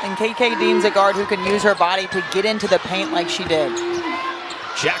 And KK Deans, a guard who can use her body to get into the paint like she did.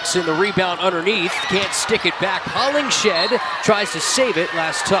 Jackson, the rebound underneath, can't stick it back. Hollingshed tries to save it,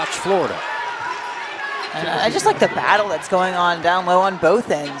 last touch, Florida. And I just like the battle that's going on down low on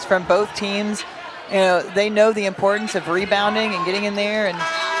both ends from both teams. You know, they know the importance of rebounding and getting in there, and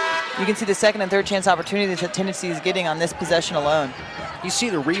you can see the second and third chance opportunities that Tennessee is getting on this possession alone. You see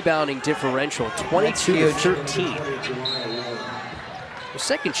the rebounding differential, 22-13. The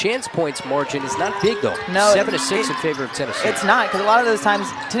second chance points margin is not big, though. No, 7-6 in favor of Tennessee. It's not, because a lot of those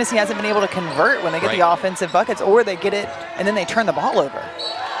times Tennessee hasn't been able to convert when they get the offensive buckets, or they get it and then they turn the ball over.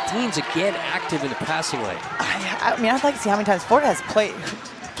 Deans again active in the passing lane. I mean, I'd like to see how many times Florida has played.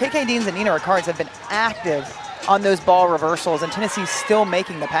 KK Deans and Nina Ricards have been active on those ball reversals, and Tennessee's still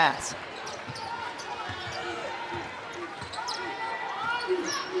making the pass.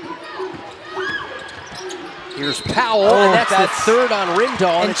 Here's Powell, and that's the 3rd on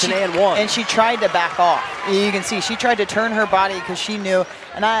Rimdahl, and it's an and 1. And she tried to back off. You can see she tried to turn her body because she knew,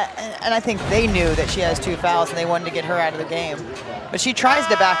 and I think they knew that she has 2 fouls and they wanted to get her out of the game. But she tries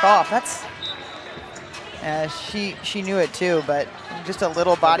to back off. That's she knew it too, but just a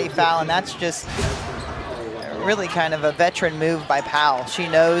little body foul, and that's just really kind of a veteran move by Powell. She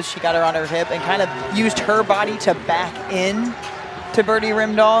knows, she got her on her hip and kind of used her body to back in to Birdie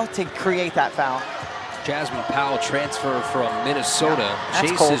Rimdahl to create that foul. Jasmine Powell, transfer from Minnesota,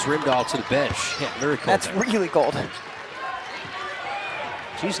 chases Rimdahl to the bench. Yeah, very cold. That's really cold.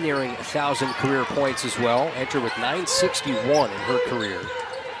 She's nearing 1,000 career points as well. Entered with 961 in her career.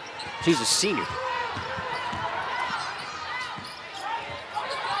 She's a senior.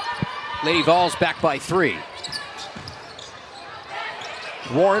 Lady Vols back by 3.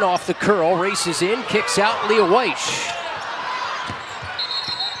 Warren off the curl, races in, kicks out, Leah Weish.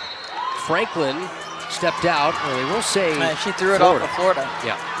 Franklin stepped out, and they will say she threw it off to Florida.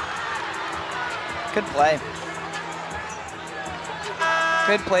 Yeah. Good play.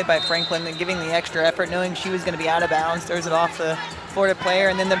 Good play by Franklin, and giving the extra effort, knowing she was going to be out of bounds, throws it off the Florida player.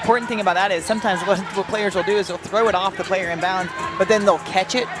 And then the important thing about that is sometimes what players will do is they'll throw it off the player in bounds, but then they'll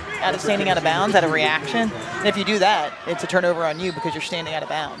catch it standing out of bounds at a reaction. And if you do that, it's a turnover on you because you're standing out of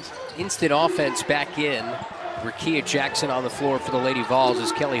bounds. Instant offense back in. Rakia Jackson on the floor for the Lady Vols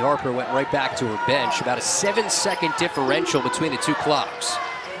as Kelly Harper went right back to her bench. About a 7-second differential between the two clocks.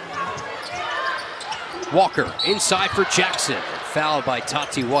 Walker inside for Jackson, fouled by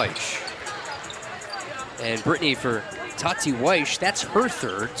Tati Weish. And Brittany for Tati Weish, that's her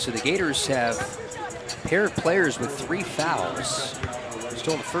third, so the Gators have paired players with 3 fouls.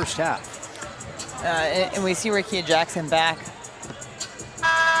 Still in the first half. And we see Rakia Jackson back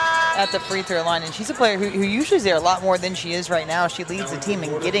at the free throw line, and she's a player who usually is there a lot more than she is right now. She leads the team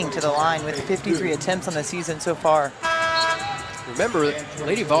in getting to the line with 53 attempts on the season so far. Remember,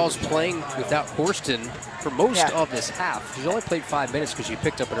 Lady Vols playing without Horston for most of this half. She's only played 5 minutes because she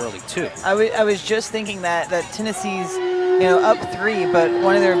picked up an early 2. I was just thinking that Tennessee's up 3, but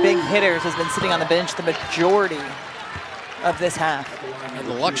one of their big hitters has been sitting on the bench the majority of this half. And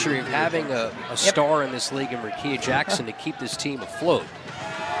the luxury of having a star in this league in Rakia Jackson to keep this team afloat,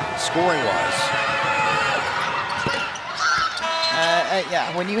 scoring-wise.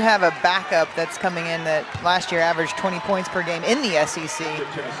 Yeah, when you have a backup that's coming in that last year averaged 20 points per game in the SEC,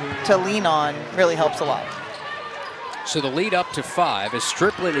 to lean on really helps a lot. So the lead up to 5 as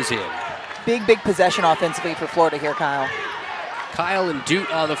Striplin is in. Big possession offensively for Florida here, Kyle. Kyle and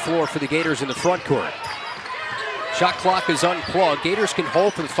Dute on the floor for the Gators in the front court. Shot clock is unplugged. Gators can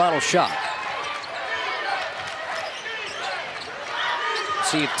hold for the final shot.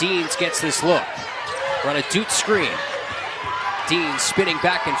 See if Deans gets this look. Run a Dute screen. Deans spinning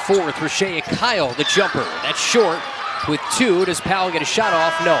back and forth. Rashea Kyle, the jumper. That's short with 2. Does Powell get a shot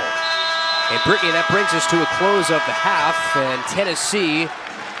off? No. And Brittany, that brings us to a close of the half. And Tennessee,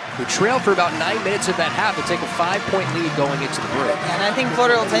 who trailed for about 9 minutes of that half, will take a 5-point lead going into the break. And I think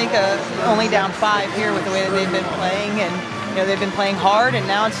Florida will take only down 5 here with the way that they've been playing. And they've been playing hard, and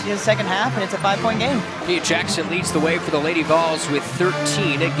now it's the second half, and it's a 5-point game. Rakia Jackson leads the way for the Lady Vols with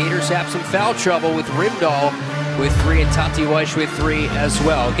 13. And Gators have some foul trouble with Rimdahl with 3 and Tati Weish with 3 as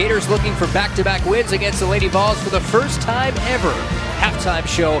well. Gators looking for back-to-back wins against the Lady Vols for the first time ever. Halftime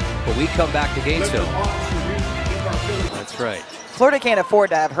show when we come back to Gainesville. That's right. Florida can't afford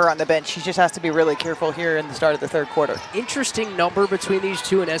to have her on the bench. She just has to be really careful here in the start of the third quarter. Interesting number between these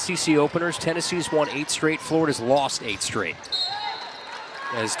two in SEC openers. Tennessee's won 8 straight. Florida's lost 8 straight.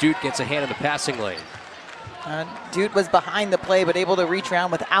 As Dute gets a hand in the passing lane. Dute was behind the play, but able to reach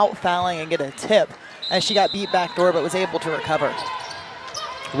around without fouling and get a tip as she got beat backdoor, but was able to recover.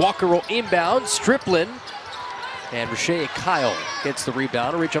 Walker will inbound. Striplin and Rashea Kyle gets the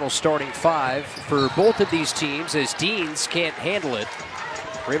rebound. Original starting 5 for both of these teams as Deans can't handle it.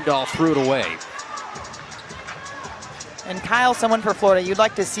 Rimdahl threw it away. And Kyle, someone for Florida, you'd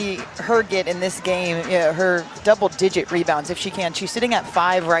like to see her get in this game her double-digit rebounds if she can. She's sitting at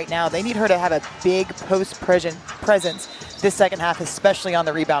 5 right now. They need her to have a big post presence this second half, especially on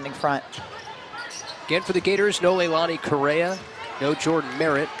the rebounding front. Again for the Gators, no Leilani Correa, no Jordan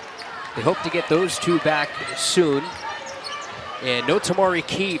Merritt. They hope to get those 2 back soon. And no Tamari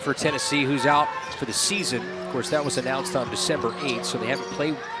Key for Tennessee, who's out for the season. Of course, that was announced on December 8th, so they haven't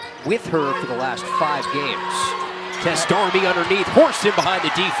played with her for the last 5 games. Tess Darby underneath, Horston behind the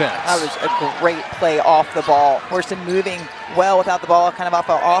defense. That was a great play off the ball. Horston moving well without the ball, kind of off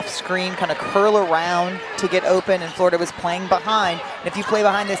an off-screen, kind of curl around to get open, and Florida was playing behind. And if you play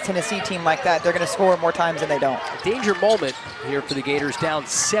behind this Tennessee team like that, they're going to score more times than they don't. Danger moment here for the Gators, down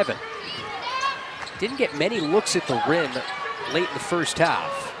 7. Didn't get many looks at the rim late in the first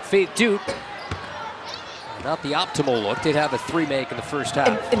half. Faith Dute, not the optimal look, did have a 3 make in the first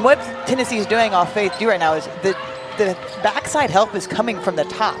half. And what Tennessee's doing off Faith Dute right now is the backside help is coming from the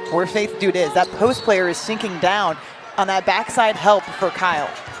top where Faith Dute is. That post player is sinking down on that backside help for Kyle.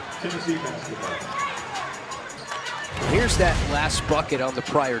 Here's that last bucket on the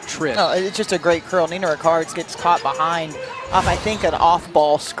prior trip. Oh, it's just a great curl. Nina Ricards gets caught behind off, I think, an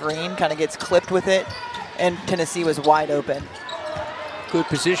off-ball screen, kind of gets clipped with it, and Tennessee was wide open. Good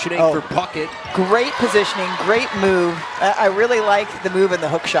positioning for Puckett. Great positioning, great move. I really like the move in the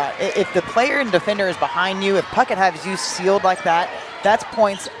hook shot. If the player and defender is behind you, if Puckett has you sealed like that, that's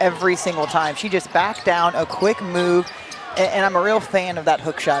points every single time. She just backed down, a quick move, and I'm a real fan of that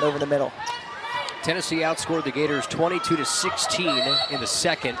hook shot over the middle. Tennessee outscored the Gators 22-16 in the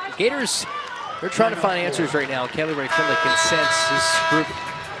second. Gators, they're trying to find answers right now. Kelly Rae Finley can sense this group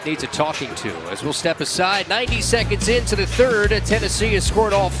needs a talking to. As we'll step aside, 90 seconds into the third, Tennessee has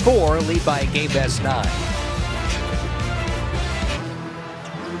scored all 4, lead by a game-best 9.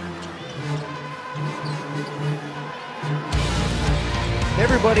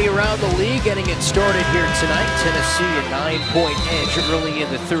 Everybody around the league getting it started here tonight. Tennessee a 9-point edge early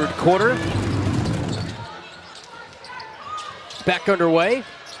in the third quarter. Back underway.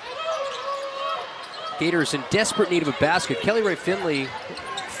 Gators in desperate need of a basket. Kelly Rae Finley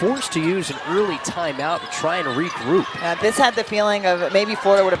forced to use an early timeout to try and regroup. This had the feeling of maybe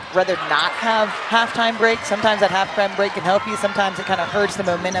Florida would have rather not have halftime break. Sometimes that halftime break can help you. Sometimes it kind of hurts the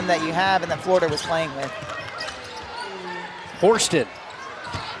momentum that you have and that Florida was playing with. Horston.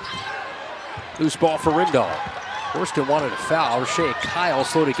 Loose ball for Rindahl. Horston wanted a foul. Rashae Kyle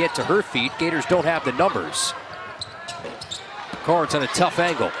slow to get to her feet. Gators don't have the numbers. Cards on a tough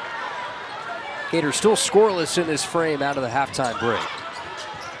angle. Gators still scoreless in this frame out of the halftime break.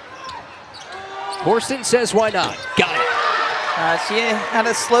 Horston says, why not? Got it. She had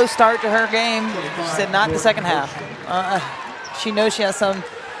a slow start to her game. She said not the second half. She knows she has some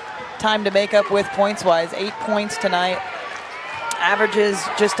time to make up with points-wise. 8 points tonight. Averages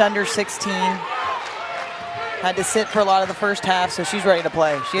just under 16. Had to sit for a lot of the first half, so she's ready to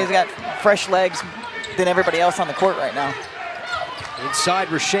play. She has got fresh legs than everybody else on the court right now. Inside,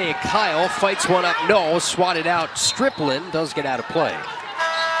 Rashae Kyle fights one up. No, swatted out. Striplin does get out of play.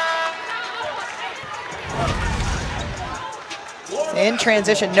 In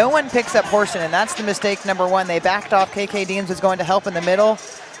transition, no one picks up Horston, and that's the mistake number one. They backed off. KK Deans was going to help in the middle.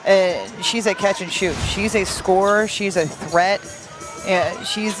 She's a catch and shoot. She's a scorer. She's a threat.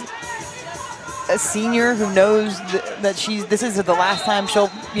 She's a senior who knows that this is the last time she'll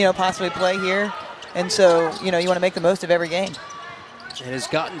possibly play here, and so you want to make the most of every game. And has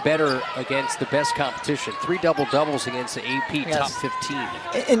gotten better against the best competition. 3 double-doubles against the AP top 15.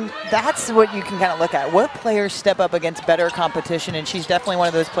 And that's what you can kind of look at. What players step up against better competition? And she's definitely one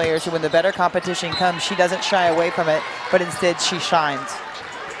of those players who, when the better competition comes, she doesn't shy away from it, but instead she shines.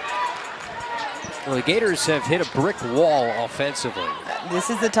 Well, the Gators have hit a brick wall offensively.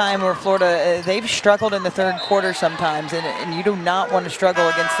 This is the time where Florida, they've struggled in the third quarter sometimes, and you do not want to struggle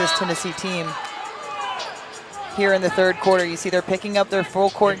against this Tennessee team. Here in the third quarter, you see they're picking up their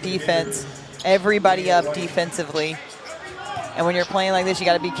full court defense, everybody up defensively. And when you're playing like this, you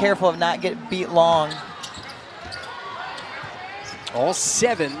got to be careful of not getting beat long. All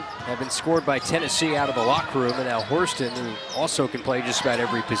 7 have been scored by Tennessee out of the locker room, and now Horston, who also can play just about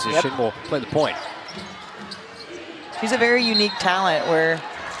every position, will play the point. She's a very unique talent where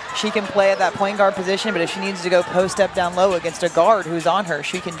she can play at that point guard position, but if she needs to go post up down low against a guard who's on her,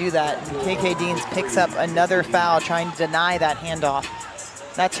 she can do that. And KK Deans picks up another foul trying to deny that handoff.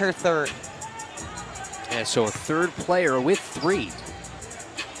 That's her third. And so a third player with 3.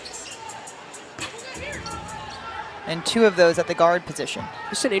 And 2 of those at the guard position.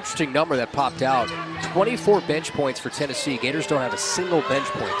 This is an interesting number that popped out. 24 bench points for Tennessee. Gators don't have a single bench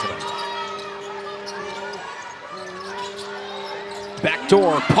point tonight.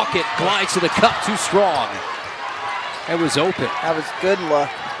 Backdoor, Puckett glides to the cup, too strong. It was open. That was good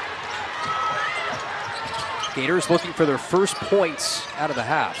luck. Gators looking for their first points out of the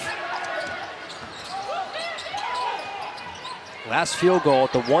half. Last field goal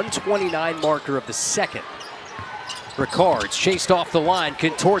at the 1:29 marker of the second. Ricards chased off the line,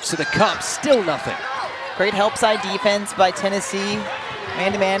 contorts to the cup, still nothing. Great help side defense by Tennessee.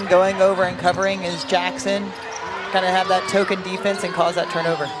 Man-to-man going over and covering is Jackson. Kind of have that token defense and cause that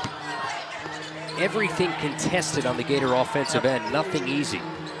turnover. Everything contested on the Gator offensive end, nothing easy.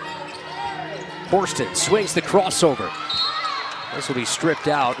 Horston swings the crossover. This will be stripped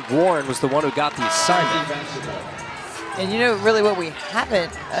out. Warren was the one who got the assignment. And really what we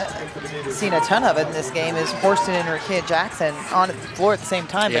haven't seen a ton of in this game is Horston and her kid Jackson on the floor at the same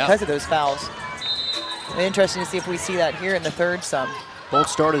time because of those fouls. It'll be interesting to see if we see that here in the third some. Both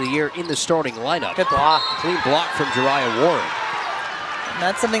start of the year in the starting lineup. Good block. Clean block from Jariah Warren. And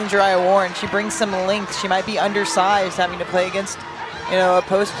that's something Jariah Warren, she brings some length. She might be undersized having to play against, a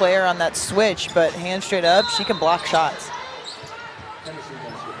post player on that switch, but hands straight up, she can block shots.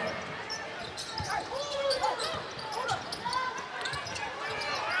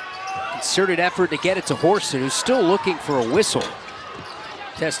 Concerted effort to get it to Horston, who's still looking for a whistle.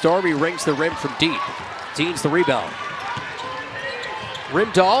 Tess Darby rings the rim from deep. Dean's the rebound.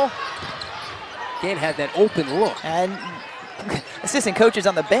 Rimdahl again had that open look. And assistant coaches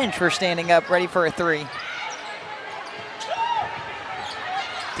on the bench were standing up ready for a three.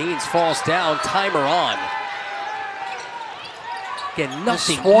 Deans falls down, timer on. Again,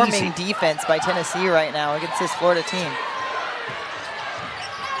 nothing swarming easy. defense by Tennessee right now against this Florida team.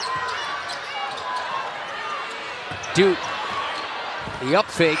 Dude, the up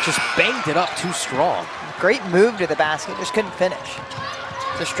fake just banged it up too strong. Great move to the basket, just couldn't finish.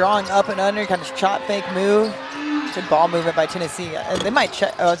 It's a strong up and under kind of shot fake move. Good ball movement by Tennessee. They might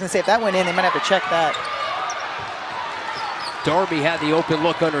check, I was gonna say if that went in, they might have to check that. Darby had the open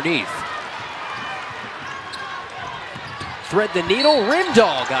look underneath. Thread the needle,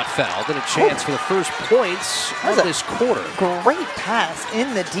 Rimdahl got fouled and a chance for the first points of this quarter. Great pass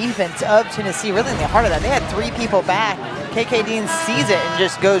in the defense of Tennessee, really in the heart of that. They had three people back. KK Dean sees it and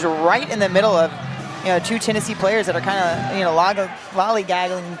just goes right in the middle of two Tennessee players that are kind of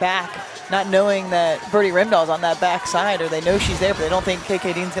lollygagging back, not knowing that Birdie Rimdahl's on that back side, or they know she's there, but they don't think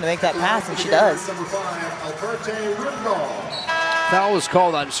KK Dean's going to make that pass, and she does. Foul was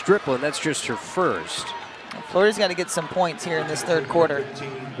called on Striplin. That's just her first. Florida's got to get some points here in this third quarter.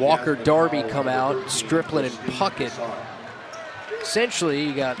 Walker, Darby come out, Striplin and Puckett. Essentially,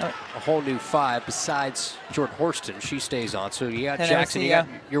 you got a whole new five besides Jordan Horston. She stays on. So you got Jackson, you got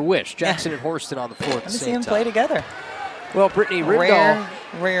your wish. Jackson and Horston on the floor at the same time. Let me see them play together. Well, Brittany Rimdahl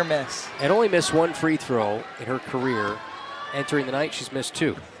rare miss. Had only missed one free throw in her career. Entering the night, she's missed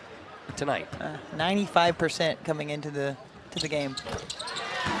two tonight. 95% coming into the game.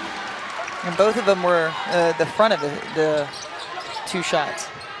 And both of them were the front of the two shots.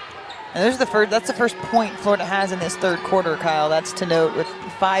 And that's the first point Florida has in this third quarter, Kyle. That's to note with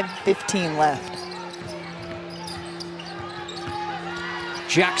 5:15 left.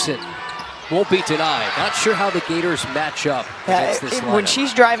 Jackson won't be denied. Not sure how the Gators match up against this lineup. When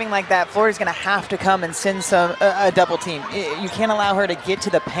she's driving like that, Florida's going to have to come and send a double team. You can't allow her to get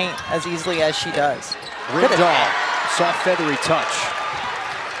to the paint as easily as she does. Rimdahl, soft feathery touch.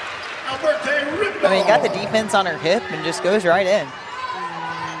 I mean, got the defense on her hip and just goes right in.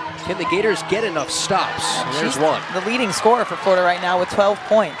 Can the Gators get enough stops? And there's one. The leading scorer for Florida right now with 12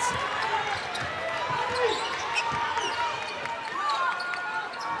 points.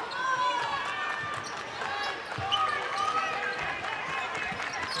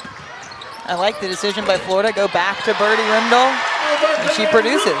 I like the decision by Florida. Go back to Birdie Rimdahl, and she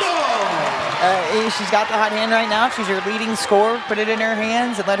produces. She's got the hot hand right now. She's your leading scorer. Put it in her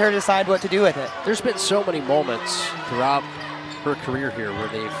hands and let her decide what to do with it. There's been so many moments throughout her career here where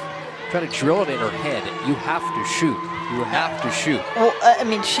they've tried to drill it in her head. You have to shoot. You have to shoot. Well, I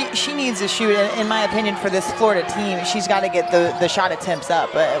mean, she needs to shoot. In my opinion, for this Florida team, she's got to get the shot attempts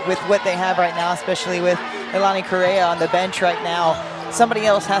up. With what they have right now, especially with Elani Correa on the bench right now, somebody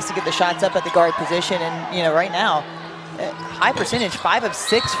else has to get the shots up at the guard position. And, right now, high percentage, 5 of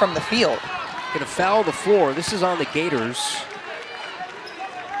 6 from the field. Going to foul the floor. This is on the Gators.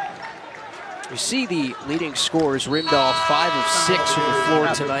 We see the leading scorers. Rimdahl 5 of 6 from the floor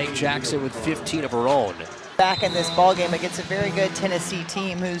tonight. Jackson with 15 of her own. Back in this ball game against a very good Tennessee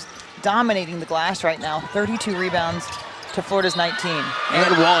team who's dominating the glass right now. 32 rebounds to Florida's 19.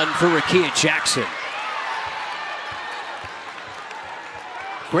 And one for Rickea Jackson.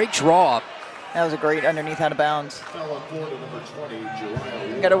 Great draw up. That was a great underneath out of bounds.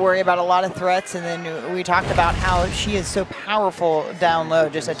 Got to worry about a lot of threats, and then we talked about how she is so powerful down low,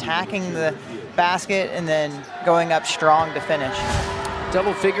 just attacking the basket and then going up strong to finish.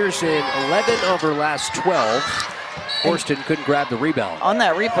 Double figures in 11 of her last 12. Horston couldn't grab the rebound. On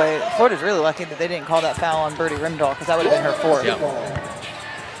that replay, Florida's really lucky that they didn't call that foul on Birdie Rimdahl, because that would have been her fourth. Yeah.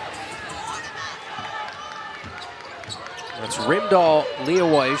 That's Rimdahl, Leah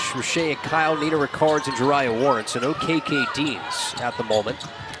Weish, Rashea Kyle, Nina Rickards, and Jariah Warren. So no KK Deans at the moment.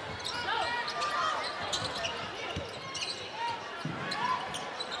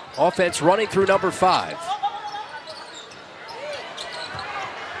 Offense running through number 5.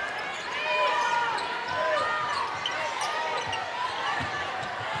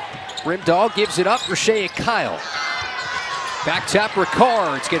 Rimdahl gives it up, Rashea Kyle. Back tap,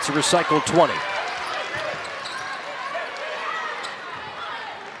 Rickards gets a recycled 20.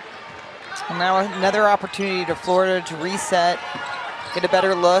 And now another opportunity to Florida to reset, get a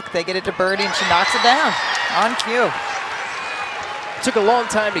better look. They get it to Birdie, and she knocks it down on cue. Took a long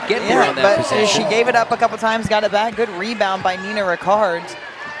time to get there on that possession. She gave it up a couple times, got it back. Good rebound by Nina Rickards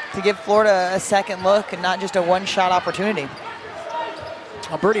to give Florida a second look and not just a one-shot opportunity.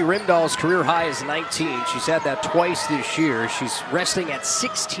 Bernie Rimdahl's career high is 19. She's had that twice this year. She's resting at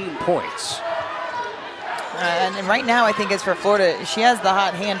 16 points. And right now, I think it's for Florida. She has the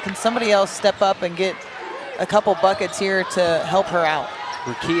hot hand. Can somebody else step up and get a couple buckets here to help her out?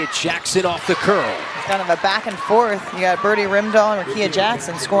 Rickea Jackson off the curl. It's kind of a back and forth. You got Birdie Rimdahl and Rickea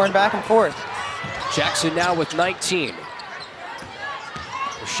Jackson scoring back and forth. Jackson now with 19.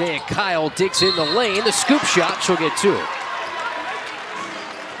 Shea Kyle digs in the lane. The scoop shot, she'll get 2.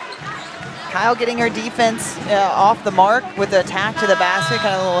 Kyle getting her defense off the mark with the attack to the basket,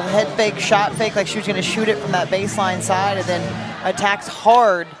 kind of a little head fake, shot fake, like she was going to shoot it from that baseline side, and then attacks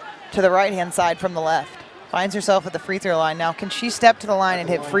hard to the right-hand side from the left. Finds herself at the free throw line. Now, can she step to the line and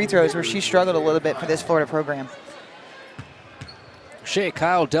hit free throws where she struggled a little bit for this Florida program? Shea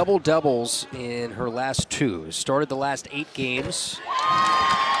Kyle double-doubles in her last 2. Started the last 8 games.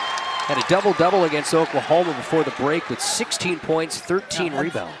 Had a double-double against Oklahoma before the break with 16 points, 13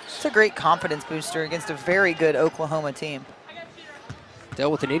 rebounds. It's a great confidence booster against a very good Oklahoma team.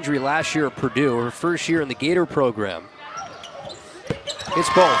 Dealt with an injury last year at Purdue, her first year in the Gator program.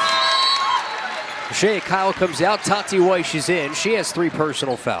 It's both. Shea Kyle comes out, Tati Weish is in. She has 3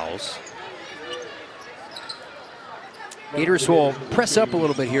 personal fouls. Gators will press up a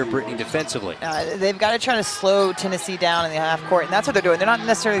little bit here, Brittany, defensively. They've got to try to slow Tennessee down in the half court, and that's what they're doing. They're not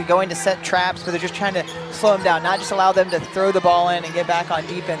necessarily going to set traps, but they're just trying to slow them down, not just allow them to throw the ball in and get back on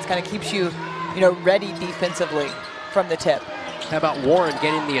defense. Kind of keeps you, ready defensively from the tip. How about Warren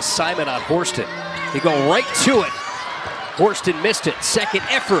getting the assignment on Horston? They go right to it. Horston missed it. Second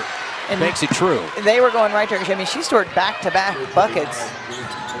effort and makes it true. They were going right to her. I mean, she scored back-to-back buckets.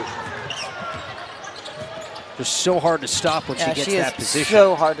 Just so hard to stop when she gets that position.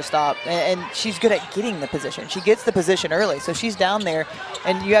 So hard to stop, and she's good at getting the position. She gets the position early, so she's down there,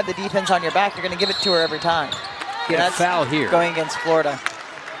 and you have the defense on your back. You're going to give it to her every time. Get a foul here. Going against Florida.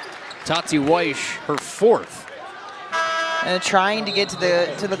 Tati Weish, her 4th. And trying to get to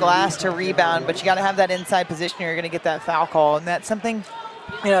the glass to rebound, but you got to have that inside position, or you're going to get that foul call, and that's something.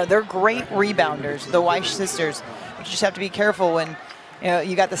 They're great rebounders, the Weish sisters. But you just have to be careful when.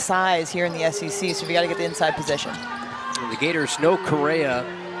 You got the size here in the SEC, so you got to get the inside position. The Gators, no Correa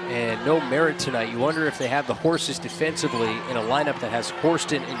and no Merritt tonight. You wonder if they have the horses defensively in a lineup that has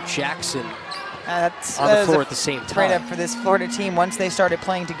Horston and Jackson on the floor at the same time. Straight up for this Florida team, once they started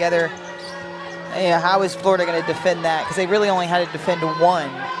playing together, how is Florida going to defend that? Because they really only had to defend 1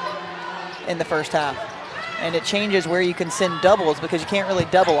 in the first half. And it changes where you can send doubles because you can't really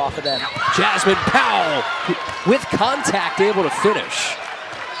double off of them. Jasmine Powell with contact able to finish.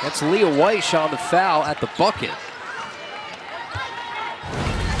 That's Leah Weish on the foul at the bucket.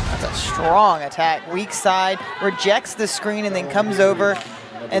 That's a strong attack. Weak side, rejects the screen and then comes over.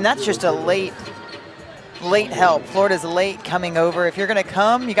 And that's just a late help. Florida's late coming over. If you're going to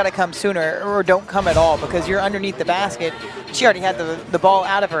come, you got to come sooner, or don't come at all because you're underneath the basket. She already had the ball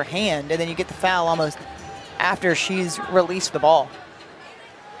out of her hand, and then you get the foul almost after she's released the ball.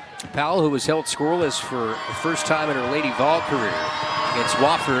 Powell, who was held scoreless for the first time in her Lady Vol career against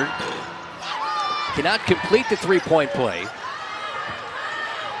Wofford, cannot complete the 3-point play.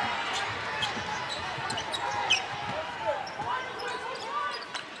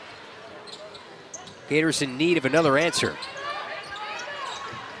 Gators in need of another answer.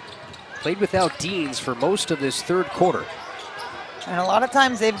 Played without Deans for most of this 3rd quarter. And a lot of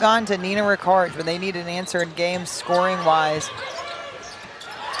times they've gone to Nina Ricard when they need an answer in games scoring-wise.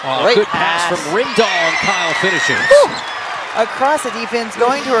 Good pass from Rimdahl, and Kyle finishes. Woo! Across the defense,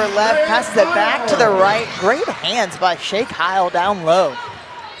 going to her left, passes it back to the right. Great hands by Shea Kyle down low.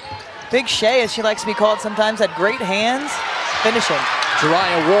 Big Shea, as she likes to be called sometimes, had great hands, finishing.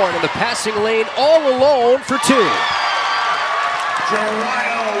 Jariah Warren in the passing lane, all alone for 2.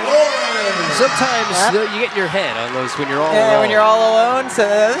 Jariah Warren. Sometimes you get in your head on those when you're all alone. Yeah, when you're all alone.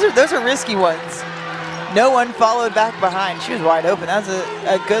 So those are risky ones. No one followed back behind. She was wide open. That was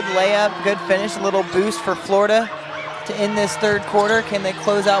a good layup, good finish, a little boost for Florida to end this 3rd quarter. Can they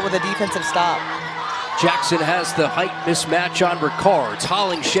close out with a defensive stop? Jackson has the height mismatch on Ricards.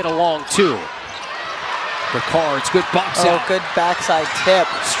 Hollingshed along 2. Ricards, good box out. Good backside tip.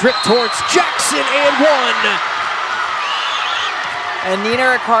 Strip towards Jackson and 1. And Nina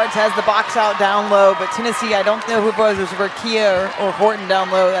Ricards has the box out down low, but Tennessee, I don't know who it was Rickea or Horton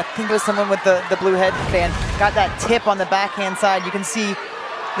down low. I think it was someone with the blue headband. Got that tip on the backhand side. You can see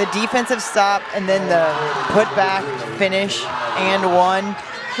the defensive stop and then the put back finish and 1.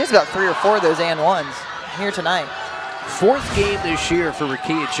 There's about 3 or 4 of those and 1s here tonight. 4th game this year for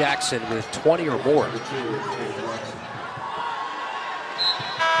Rickea Jackson with 20 or more.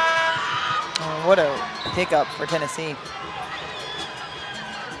 What a hiccup for Tennessee.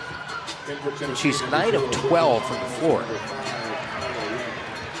 And she's 9 of 12 from the floor.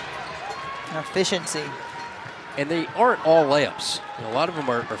 Efficiency. And they aren't all layups. You know, a lot of them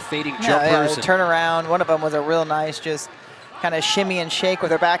are fading jumpers. Yeah, turnaround. One of them was a real nice, just kind of shimmy and shake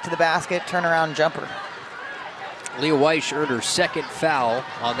with her back to the basket, turnaround jumper. Leah Weish earned her second foul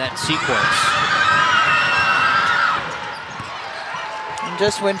on that sequence. And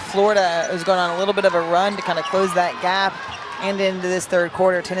just when Florida was going on a little bit of a run to kind of close that gap and into this third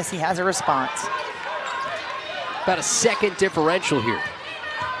quarter, Tennessee has a response. About a second differential here.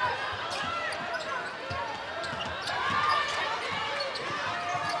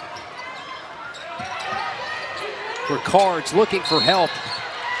 Ricard's looking for help.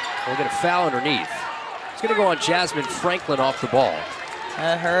 We'll get a foul underneath. It's going to go on Jasmine Franklin off the ball.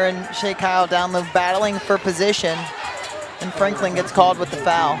 Her and Shea Kyle down low battling for position, and Franklin gets called with the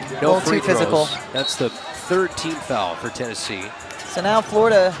foul. No a little too physical. That's the third team foul for Tennessee. So now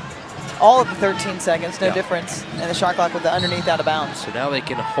Florida, all of the 13 seconds, no difference, and the shot clock with the underneath out of bounds. So now they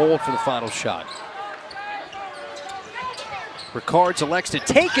can hold for the final shot. Ricard elects to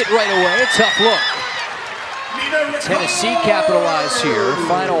take it right away. A tough look. Tennessee capitalized here.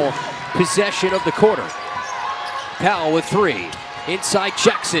 Final possession of the quarter. Powell with 3. Inside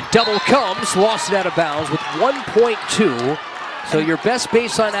Jackson. Double comes. Lost it out of bounds with 1.2. So your best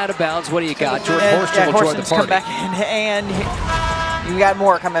baseline out of bounds. What do you got? Jordan Horston will join the party. Come back in, and you got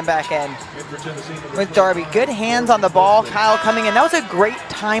more coming back in with Darby. Good hands on the ball. Kyle coming in. That was a great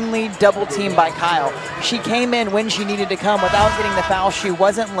timely double team by Kyle. She came in when she needed to come without getting the foul. She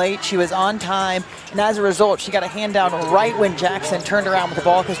wasn't late. She was on time. And as a result, she got a hand down right when Jackson turned around with the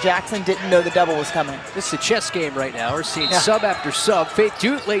ball because Jackson didn't know the double was coming. This is a chess game right now. We're seeing sub after sub. Faith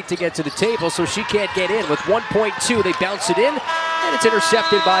Dute late to get to the table, so she can't get in. With 1.2, they bounce it in, and it's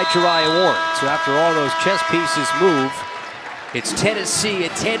intercepted by Jariah Warren. So after all those chess pieces move, it's Tennessee, a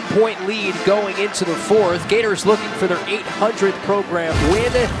 10-point lead going into the fourth. Gators looking for their 800th program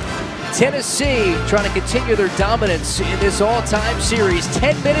win. Tennessee trying to continue their dominance in this all-time series.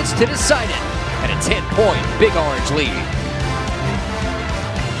 10 minutes to decide it, and a 10-point Big Orange lead.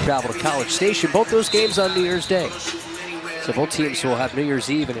 Travel to College Station, both those games on New Year's Day. So both teams will have New Year's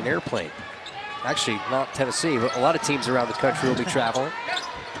Eve in an airplane. Actually, not Tennessee, but a lot of teams around the country will be traveling.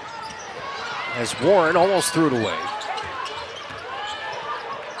 As Warren almost threw it away.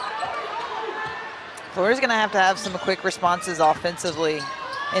 Florida's going to have some quick responses offensively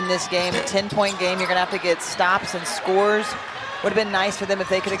in this game. A 10-point game, you're going to have to get stops and scores. Would have been nice for them if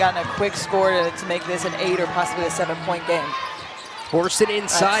they could have gotten a quick score to make this an 8 or possibly a 7-point game. Horston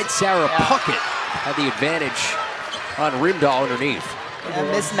inside, Sarah Puckett had the advantage on Rimdahl underneath. A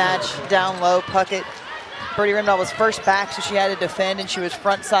mismatch down low, Puckett. Birdie Rimdahl was first back, so she had to defend, and she was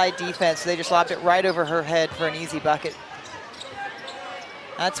front side defense, so they just lobbed it right over her head for an easy bucket.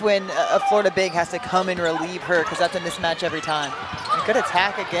 That's when a Florida big has to come and relieve her because that's a mismatch every time. A good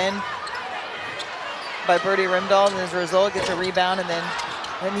attack again by Birdie Rimdahl, and as a result gets a rebound, and then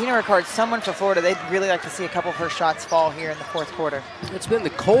Nina Ricard, someone for Florida, they'd really like to see a couple of her shots fall here in the fourth quarter. It's been the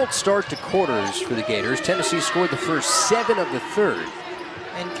cold start to quarters for the Gators. Tennessee scored the first 7 of the third.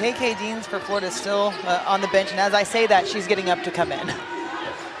 And KK Deans for Florida is still on the bench, and as I say that, she's getting up to come in.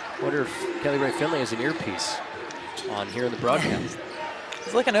 Wonder if Kelly Rae Finley has an earpiece on here in the broadcast.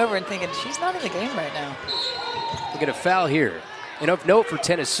 He's looking over and thinking, she's not in the game right now. We'll get a foul here. And of note for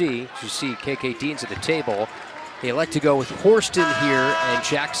Tennessee, you see KK Deans at the table. They elect to go with Horston here, and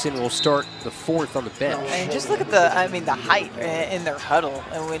Jackson will start the fourth on the bench. And just look at the height in their huddle.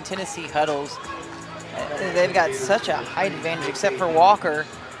 And when Tennessee huddles, they've got such a height advantage, except for Walker,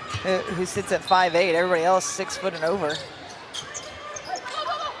 who sits at 5'8". Everybody else 6 foot and over.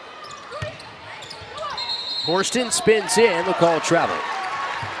 Horston spins in, they'll call travel.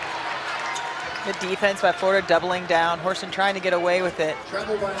 Good defense by Florida, doubling down. Horston trying to get away with it.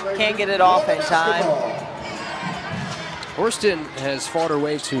 Can't get it off in time. Horston has fought her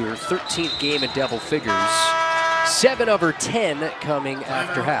way to her 13th game in double figures. 7 of her 10 coming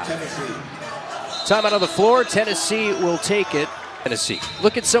after half. Time out on the floor, Tennessee will take it. Tennessee.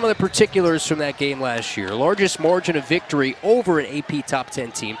 Look at some of the particulars from that game last year. Largest margin of victory over an AP top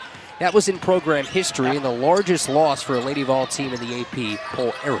 10 team. That was in program history, and the largest loss for a Lady Vol team in the AP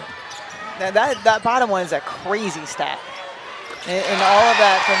poll era. Now that bottom one is a crazy stat. In all of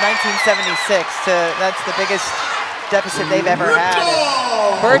that from 1976 to that's the biggest deficit they've ever had.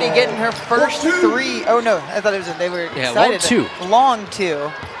 And Birdie getting her first 3. Oh no, I thought it was they were excited. Long 2.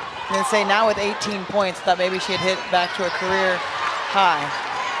 And then say now with 18 points, thought maybe she had hit back to a career high.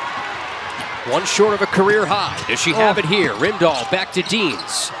 One short of a career high. Does she have it here? Rimdahl back to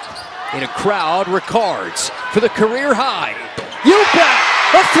Deans. In a crowd, Ricards for the career high. You bet!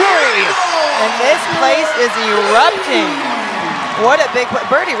 A three. And this place is erupting. What a big play.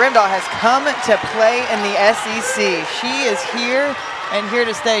 Birdie Rimdahl has come to play in the SEC. She is here and here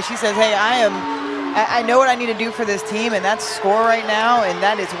to stay. She says, hey, I know what I need to do for this team, and that's score right now, and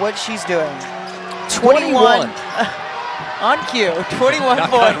that is what she's doing. 21 on cue, 21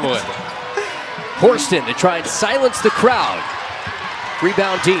 points. Horston to try and silence the crowd.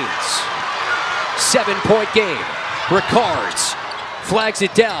 Rebound Deans. 7-point game. Ricards flags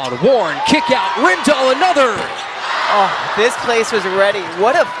it down. Warren, kick out. Rimdahl, another. Oh, this place was ready.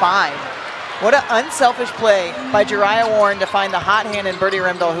 What a find. What an unselfish play by Jeriah Warren to find the hot hand in Birdie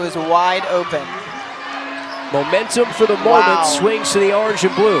Rimdahl, who is wide open. Momentum for the moment, swings to the orange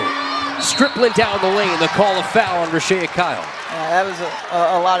and blue. Stripling down the lane, the call of foul on Rashea Kyle. Yeah, that was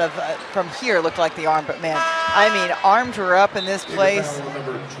a lot of, from here, looked like the arm, but man, I mean, arms were up in this place.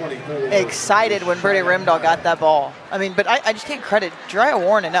 Excited when Birdie Rimdahl got that ball. I mean, but I just can't credit Jeriah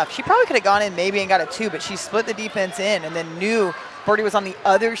Warren enough. She probably could have gone in maybe and got a 2, but she split the defense in and then knew Birdie was on the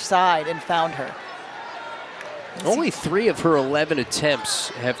other side and found her. Only 3 of her 11 attempts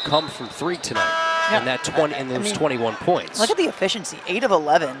have come from 3 tonight. And that 21 points. Look at the efficiency, 8 of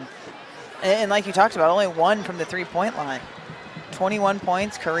 11. And like you talked about, only 1 from the 3-point line. 21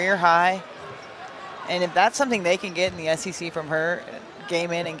 points, career high. And if that's something they can get in the SEC from her,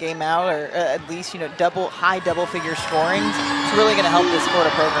 game in and game out, or at least, you know, high double-figure scoring, it's really going to help this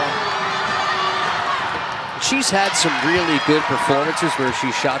Florida program. She's had some really good performances where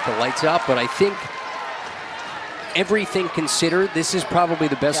she shot the lights out, but I think everything considered, this is probably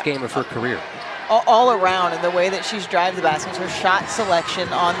the best game of her career. All around, and the way that she's drives the basket, her shot selection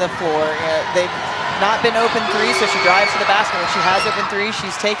on the floor. They've not been open threes, so she drives to the basket. When she has open threes,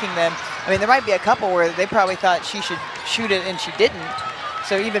 she's taking them. I mean, there might be a couple where they probably thought she should shoot it and she didn't.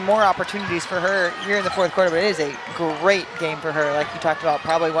 So even more opportunities for her here in the fourth quarter, but it is a great game for her. Like you talked about,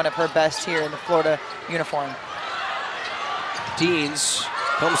 probably one of her best here in the Florida uniform. Deans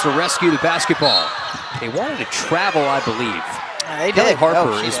comes to rescue the basketball. They wanted to travel, I believe. They Kelly did.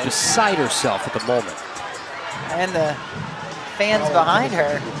 Harper is beside herself at the moment. And the fans behind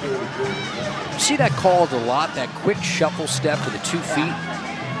her. You see that called a lot, that quick shuffle step to the 2 feet?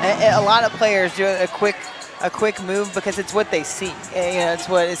 A lot of players do a quick move because it's what they see. You know, it's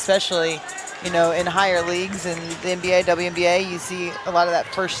what, especially, you know, in higher leagues and the NBA, WNBA, you see a lot of that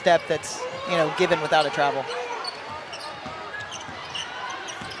first step that's, you know, given without a travel.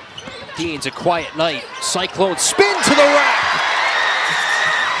 Deans, a quiet night. Cyclone spin to the rack.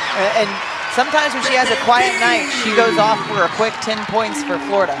 And sometimes when she has a quiet night, she goes off for a quick 10 points for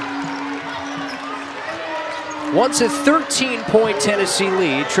Florida. Once a 13-point Tennessee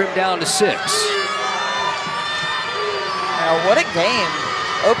lead, trimmed down to 6. Now, what a game.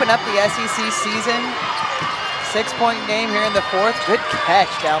 Open up the SEC season. 6-point game here in the fourth. Good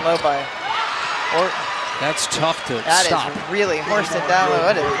catch down low by Orton. That's tough to That stop. is really Horston down low.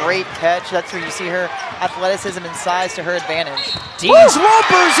 What a great catch. That's where you see her athleticism and size to her advantage. Deans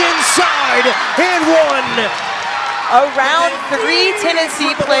lumpers inside and 1. Around 3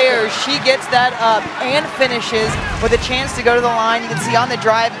 Tennessee players, she gets that up and finishes with a chance to go to the line. You can see on the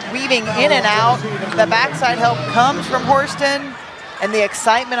drive, weaving in and out. The backside help comes from Horston, and the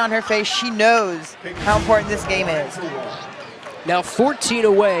excitement on her face, she knows how important this game is. Now 14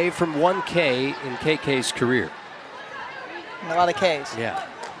 away from 1K in KK's career. A lot of Ks. Yeah.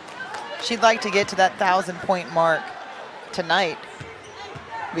 She'd like to get to that 1,000-point mark tonight.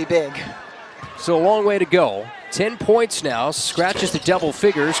 Be big. So a long way to go. 10 points now, scratches the double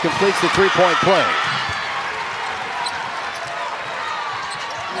figures, completes the 3-point play.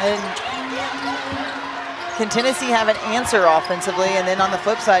 And can Tennessee have an answer offensively? And then on the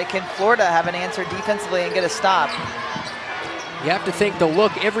flip side, can Florida have an answer defensively and get a stop? You have to think the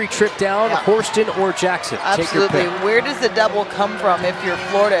look every trip down, Horston or Jackson. Absolutely. Take your pick. Where does the double come from if you're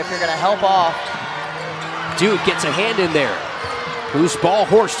Florida, if you're going to help off? Dude gets a hand in there. Loose ball,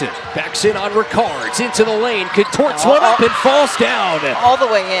 Horston. Backs in on Ricards. Into the lane. Contorts one up and falls down. All the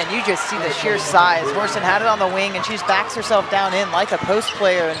way in. You just see the sheer size. Horston had it on the wing, and she just backs herself down in like a post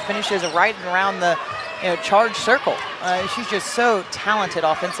player and finishes right around the charge circle. She's just so talented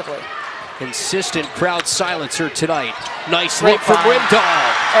offensively. Consistent crowd silencer tonight. Nice look from Rimdahl.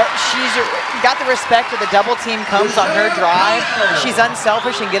 She's got the respect that the double team comes on her drive. She's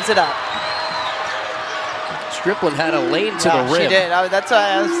unselfish and gives it up. Stripling had a lane to the rim. She did. That's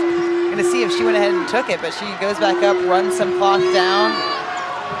why I was going to see if she went ahead and took it, but she goes back up, runs some clock down.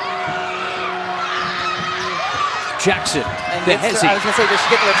 Jackson, the hezzy. I was going to say, does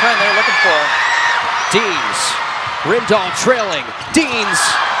she get the return they're looking for? Deans, Rimdahl trailing. Deans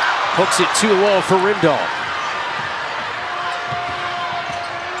hooks it too low for Rimdahl.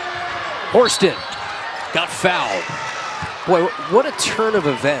 Horston got fouled. Boy, what a turn of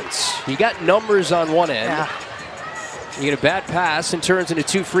events. You got numbers on one end. Yeah. You get a bad pass and turns into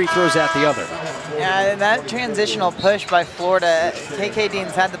 2 free throws at the other. Yeah, and that transitional push by Florida, KK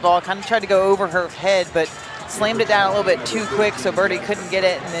Deans had the ball, kind of tried to go over her head, but slammed it down a little bit too quick, so Birdie couldn't get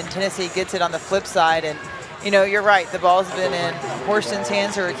it, and then Tennessee gets it on the flip side. And you know, you're right, the ball's been in Horston's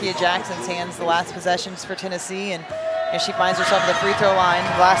hands or Akia Jackson's hands the last possessions for Tennessee, and she finds herself at the free throw line.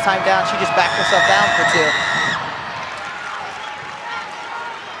 The last time down, she just backed herself down for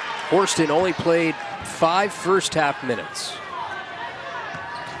 2. Horston only played 5 first-half minutes.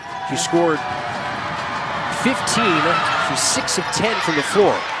 She scored 15. She's 6 of 10 from the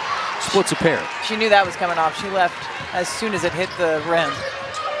floor. Splits a pair. She knew that was coming off. She left as soon as it hit the rim.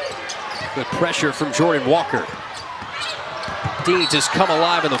 Good pressure from Jordan Walker. Deans has come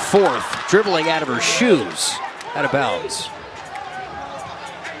alive in the 4th, dribbling out of her shoes, out of bounds.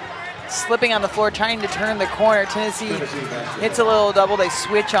 Slipping on the floor, trying to turn the corner. Tennessee hits a little double. They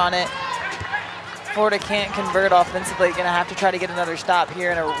switch on it. Florida can't convert offensively. Going to have to try to get another stop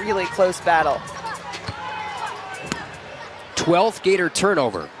here in a really close battle. 12th Gator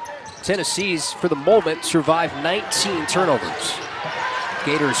turnover. Tennessee's, for the moment, survived 19 turnovers.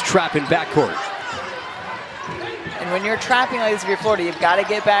 Gators trapping backcourt. And when you're trapping like this, if you're Florida, you've got to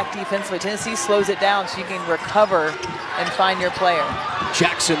get back defensively. Tennessee slows it down so you can recover and find your player.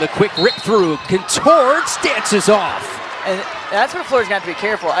 Jackson, the quick rip through, contorts, dances off. And that's where Florida's got to be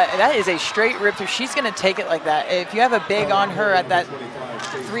careful. That is a straight rip through. She's going to take it like that. If you have a big on her at that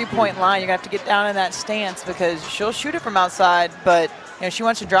 3-point line, you're going to have to get down in that stance because she'll shoot it from outside, but you know, she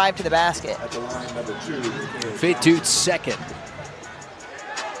wants to drive to the basket. Faith Dude's second.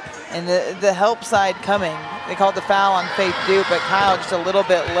 And the help side coming. They called the foul on Faith Duke, but Kyle just a little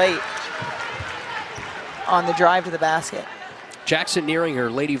bit late on the drive to the basket. Jackson nearing her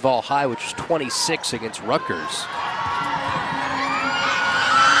Lady Vol high, which is 26 against Rutgers.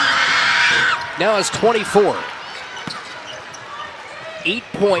 Now has 24.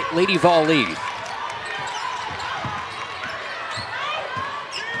 8-point Lady Vol lead.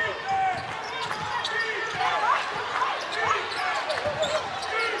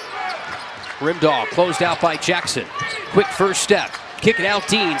 Rimdahl closed out by Jackson. Quick first step. Kick it out,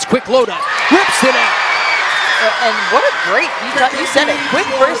 Deans. Quick load up. Rips it out. And what a great, you said it, quick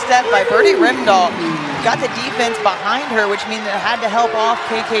first step by Birdie Rimdahl. Got the defense behind her, which means it had to help off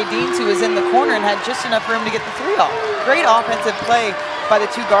KK Deans, who was in the corner and had just enough room to get the 3 off. Great offensive play by the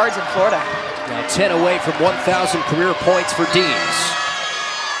 2 guards in Florida. Now 10 away from 1,000 career points for Deans.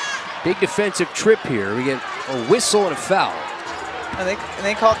 Big defensive trip here. We get a whistle and a foul. And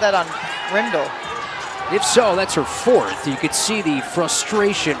they called that on Rimdahl. If so, that's her 4th. You could see the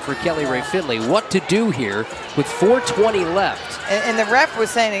frustration for Kelly Rae Finley. What to do here with 4:20 left. And the ref was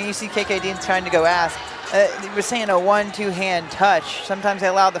saying, and you see KK Deans trying to go ask, he was saying a 1-2 hand touch. Sometimes they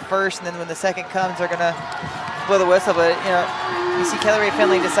allow the first, and then when the second comes, they're going to blow the whistle. But you know, you see Kelly Rae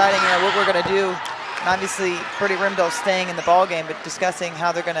Finley deciding, you know, what we're going to do. And obviously, Birdie Rimdahl staying in the ball game, but discussing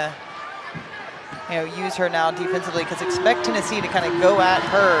how they're going to, you know, use her now defensively. Because expect Tennessee to kind of go at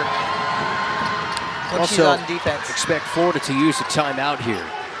her when she's on defense. Expect Florida to use a timeout here.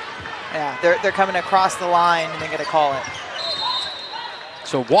 Yeah, they're coming across the line and they're going to call it.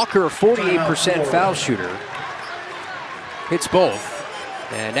 So Walker, a 48% foul shooter, hits both.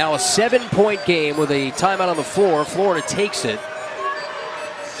 And now a 7-point game with a timeout on the floor. Florida takes it.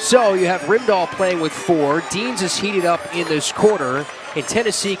 So you have Rimdahl playing with 4. Deans is heated up in this quarter. And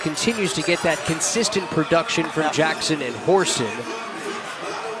Tennessee continues to get that consistent production from Jackson and Horston.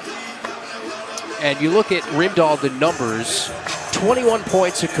 And you look at Rimdahl, the numbers, 21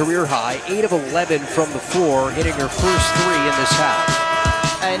 points, a career high, 8 of 11 from the floor, hitting her first 3 in this half.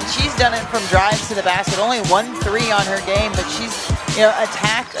 And she's done it from drives to the basket. Only 1 3 on her game, but she's, you know,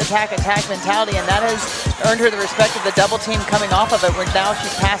 attack mentality, and that has earned her the respect of the double team coming off of it, where now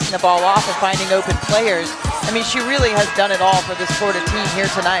she's passing the ball off and finding open players. I mean, she really has done it all for this Florida team here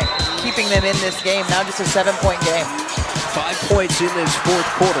tonight, keeping them in this game, now just a 7-point game. 5 points in this 4th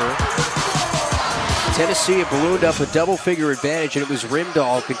quarter. Tennessee had ballooned up a double-figure advantage, and it was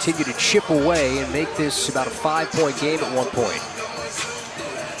Rimdahl continue to chip away and make this about a 5-point game at one point.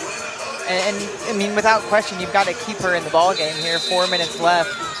 And I mean, without question, you've got to keep her in the ball game here. 4 minutes left,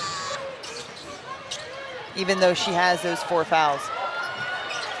 even though she has those 4 fouls.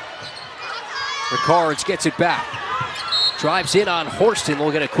 Ricards gets it back. Drives in on Horston.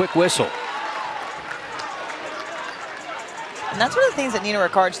 We'll get a quick whistle. And that's one of the things that Nina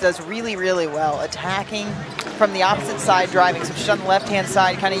Ricards does really, really well, attacking from the opposite side, driving. So she's on the left-hand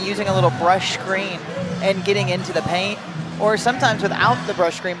side, kind of using a little brush screen and getting into the paint. or sometimes without the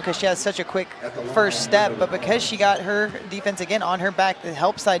brush screen because she has such a quick first step, but because she got her defense again on her back, the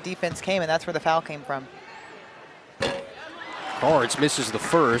help side defense came, and that's where the foul came from. Cards misses the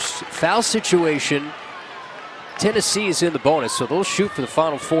first. Foul situation. Tennessee is in the bonus, so they'll shoot for the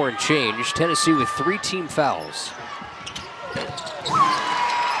final 4 and change. Tennessee with 3 team fouls.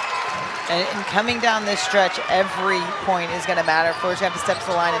 And coming down this stretch, every point is going to matter. Florida's going to have to step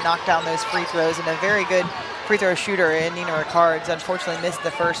to the line and knock down those free throws. And a very good free throw shooter in Nina Rickards unfortunately missed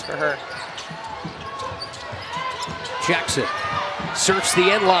the first for her. Jackson surfs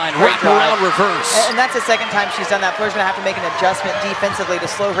the end line, wrap around reverse. And that's the second time she's done that. Florida's going to have to make an adjustment defensively to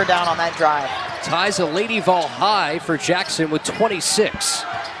slow her down on that drive. Ties a Lady Vol high for Jackson with 26.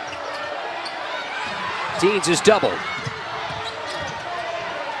 Deans is doubled.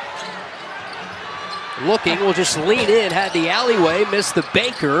 Looking, will just lean in, had the alleyway, missed the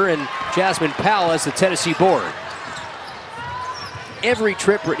banker, and Jasmine Powell has the Tennessee board. Every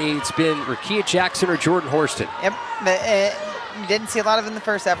trip, Brittany, it's been Rickea Jackson or Jordan Horston. Yep, you didn't see a lot of it in the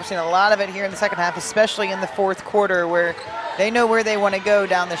first half. We're seeing a lot of it here in the second half, especially in the fourth quarter where they know where they want to go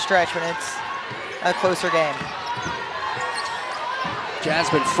down the stretch when it's a closer game.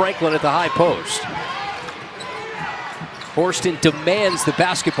 Jasmine Franklin at the high post. Horston demands the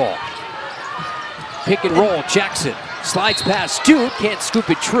basketball. Pick and roll, Jackson slides past Duke, can't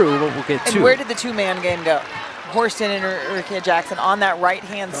scoop it true, but we'll get 2. And where did the 2-man game go? Horston and Rickea Jackson on that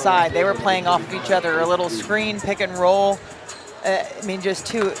right-hand side, they were playing off of each other, a little screen, pick and roll. I mean, just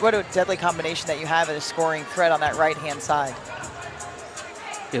what a deadly combination that you have at a scoring threat on that right-hand side.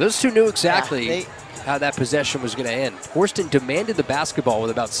 Yeah, those two knew exactly how that possession was going to end. Horston demanded the basketball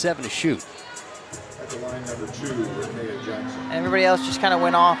with about 7 to shoot. Line number 2, Rickea Jackson. And everybody else just kind of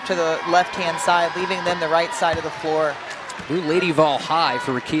went off to the left-hand side, leaving them the right side of the floor. New Lady Vol high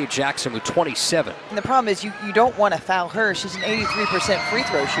for Rickea Jackson with 27. And the problem is you don't want to foul her. She's an 83% free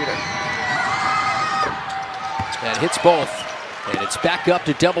throw shooter. And hits both. And it's back up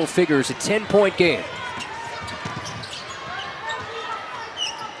to double figures, a 10-point game.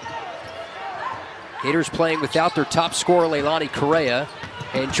 Gators playing without their top scorer, Leilani Correa,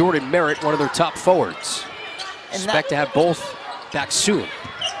 and Jordan Merritt, one of their top forwards. Expect to have both back soon.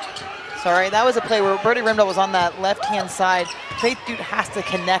 Sorry, that was a play where Brody Rimdahl was on that left-hand side. Faith Duke has to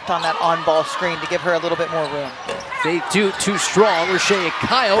connect on that on-ball screen to give her a little bit more room. Faith Duke too strong. Rashea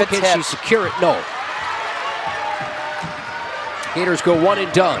Kyle, can she secure it? No. Gators go 1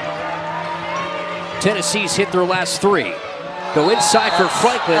 and done. Tennessee's hit their last 3. Go inside for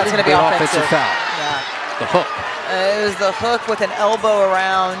Franklin. That's going to be an offensive foul. Yeah. The hook. It was the hook with an elbow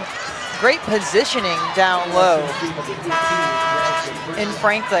around. Great positioning down low in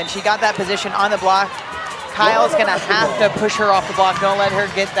Franklin. She got that position on the block. Kyle's going to have to push her off the block. Don't let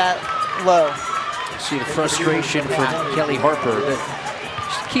her get that low. See the frustration from Kelly Harper.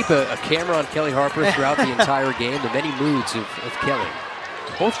 Just keep a camera on Kelly Harper throughout the entire game. The many moods of Kelly.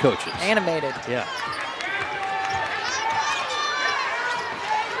 Both coaches. Animated. Yeah.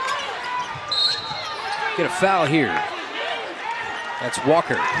 Get a foul here. That's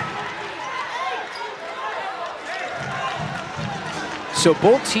Walker. So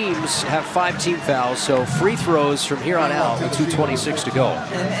both teams have 5 team fouls, so free throws from here on out with 2:26 to go.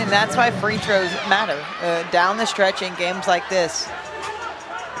 And that's why free throws matter. Down the stretch in games like this,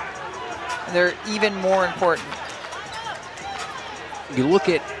 they're even more important. You look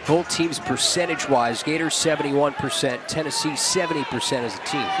at both teams percentage-wise, Gators 71%, Tennessee 70% as a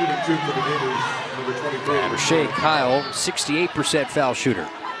team. And Rashea Kyle, 68% foul shooter.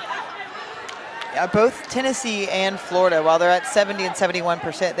 Yeah, both Tennessee and Florida, while they're at 70 and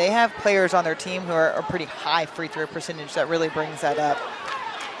 71%, they have players on their team who are a pretty high free throw percentage that really brings that up.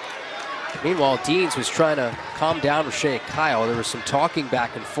 Meanwhile, Deans was trying to calm down Rashea Kyle. There was some talking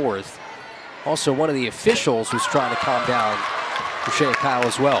back and forth. Also, one of the officials was trying to calm down Rashea Kyle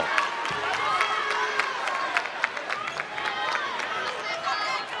as well.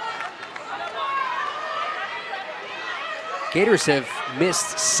 Gators have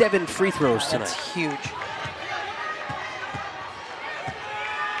missed 7 free throws tonight. That's huge.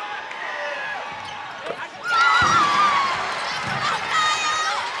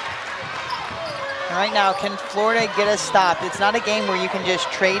 And right now, can Florida get a stop? It's not a game where you can just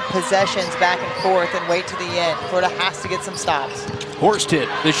trade possessions back and forth and wait to the end. Florida has to get some stops. Horston,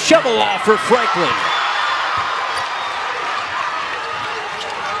 the shovel off for Franklin.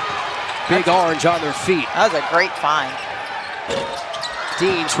 Big Orange on their feet. That was a great find.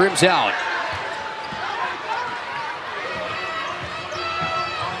 Deans rims out.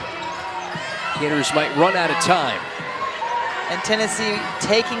 Gators might run out of time. And Tennessee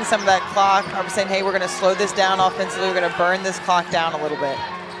taking some of that clock. I'm saying, hey, we're going to slow this down offensively. We're going to burn this clock down a little bit.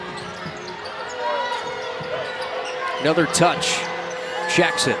 Another touch.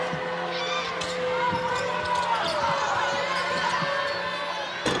 Jackson.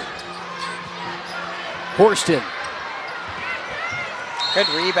 Horston. Good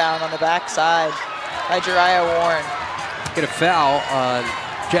rebound on the backside by Jeriah Warren. Get a foul on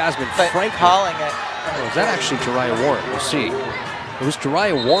Jasmine But Franklin. calling it. Oh, is that actually Jeriah Warren? We'll see. It was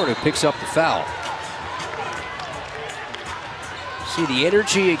Jeriah Warren who picks up the foul. See the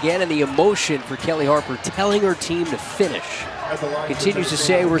energy again and the emotion for Kellie Harper telling her team to finish. Continues to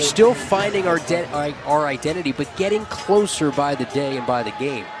say we're still finding our identity, but getting closer by the day and by the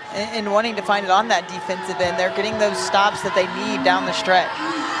game. And wanting to find it on that defensive end. They're getting those stops that they need down the stretch.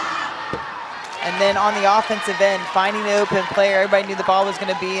 And then on the offensive end, finding the open player. Everybody knew the ball was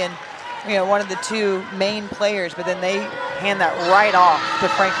going to be in, one of the two main players, but then they hand that right off to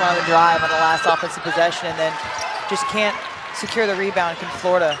Franklin on the drive on the last offensive possession, and then just can't secure the rebound. Can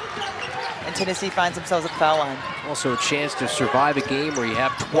Florida and Tennessee finds themselves at the foul line. Also a chance to survive a game where you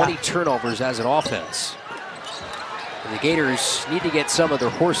have 20 turnovers as an offense. And the Gators need to get some of their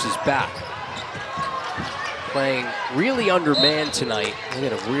horses back. Playing really undermanned tonight. They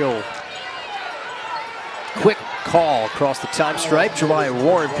get a real quick call across the time stripe. Jeriah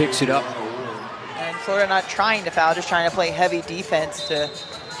Warren picks it up. And Florida not trying to foul, just trying to play heavy defense to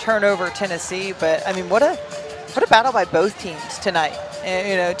turn over Tennessee. But I mean, what a battle by both teams tonight.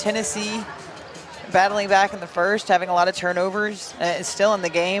 And, Tennessee battling back in the first, having a lot of turnovers, still in the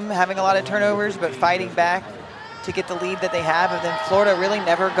game, having a lot of turnovers, but fighting back to get the lead that they have. And then Florida really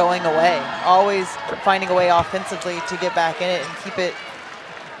never going away, always finding a way offensively to get back in it and keep it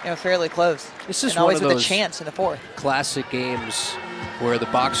fairly close. This is and always one of with those a chance in the fourth. Classic games where the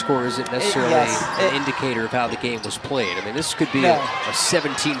box score isn't necessarily an indicator of how the game was played. I mean, this could be a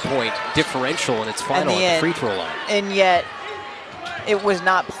 17-point differential in its final at the free throw line. And yet, it was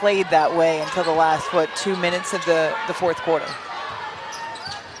not played that way until the last, 2 minutes of the fourth quarter.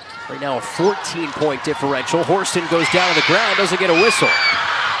 Right now, a 14-point differential. Horston goes down on the ground, doesn't get a whistle.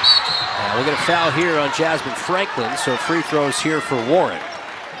 We'll get a foul here on Jasmine Franklin, so free throws here for Warren.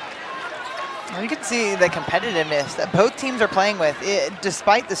 You can see the competitiveness that both teams are playing with.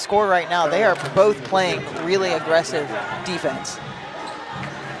 Despite the score right now, they are both playing really aggressive defense.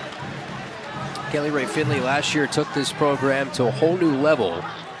 Kelly Rae Finley last year took this program to a whole new level.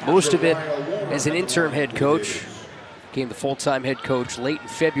 Most of it as an interim head coach. Became the full-time head coach late in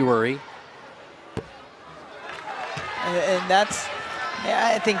February. And that's,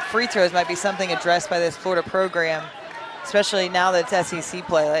 I think free throws might be something addressed by this Florida program, especially now that it's SEC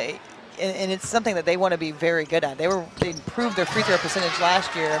play. And it's something that they want to be very good at. They improved their free throw percentage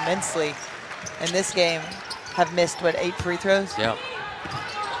last year immensely. In this game, have missed, 8 free throws? Yeah.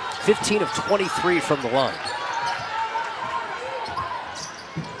 15 of 23 from the line.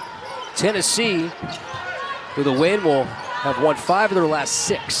 Tennessee, with a win, will have won 5 of their last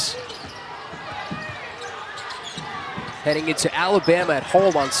 6. Heading into Alabama at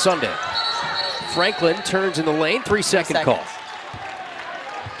home on Sunday. Franklin turns in the lane, 3-second call.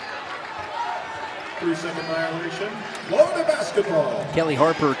 3-second violation. Florida basketball. Kellie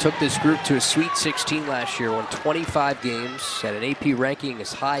Harper took this group to a Sweet 16 last year, won 25 games, had an AP ranking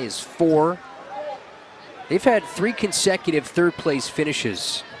as high as 4. They've had 3 consecutive third-place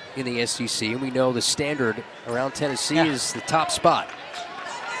finishes in the SEC, and we know the standard around Tennessee is the top spot.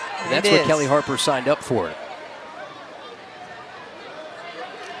 And that's what Kellie Harper signed up for.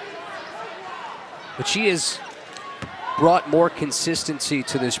 But she has brought more consistency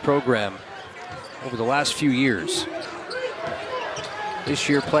to this program over the last few years. This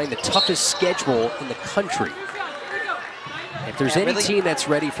year playing the toughest schedule in the country. If there's any team that's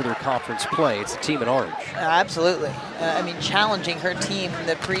ready for their conference play, it's the team in orange. Absolutely. I mean, challenging her team in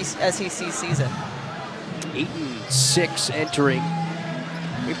the pre-SEC season. 8-6 entering.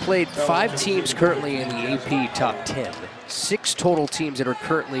 We played 5 teams currently in the AP top 10. 6 total teams that are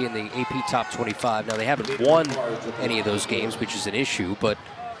currently in the AP top 25. Now, they haven't won any of those games, which is an issue, but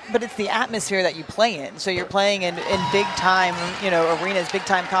it's the atmosphere that you play in. So you're playing in big time, arenas, big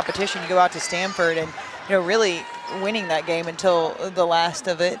time competition. You go out to Stanford and, really winning that game until the last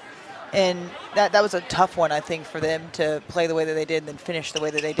of it. And that was a tough one, I think, for them to play the way that they did and then finish the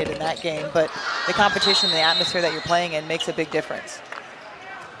way that they did in that game. But the competition, the atmosphere that you're playing in makes a big difference.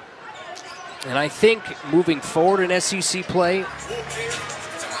 And I think moving forward in SEC play,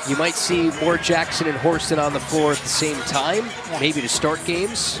 you might see more Jackson and Horston on the floor at the same time, maybe to start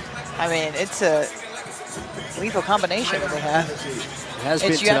games. I mean, it's lethal combination that they have. It has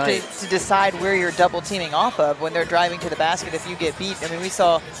been You tonight. have to decide where you're double teaming off of when they're driving to the basket if you get beat. I mean, we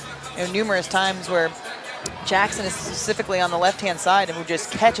saw numerous times where Jackson is specifically on the left-hand side and would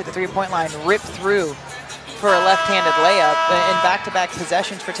just catch at the three-point line, rip through for a left-handed layup. In back-to-back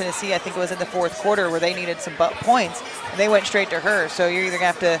possessions for Tennessee, I think it was in the fourth quarter where they needed some points, and they went straight to her. So you're either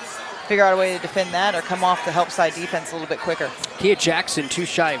going to have to figure out a way to defend that or come off the help side defense a little bit quicker. Kia Jackson, too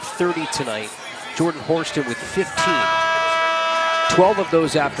shy of 30 tonight. Jordan Horston with 15. 12 of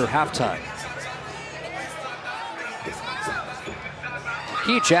those after halftime.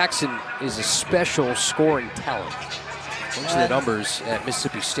 Kia Jackson is a special scoring talent. Those are the numbers at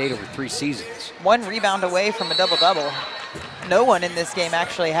Mississippi State over 3 seasons. 1 rebound away from a double-double. No one in this game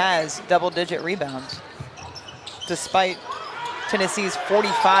actually has double-digit rebounds, despite Tennessee's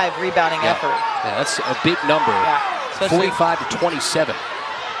 45 rebounding effort. Yeah, that's a big number. Yeah, 45 to 27.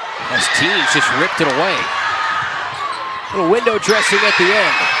 As Deans just ripped it away. Little window dressing at the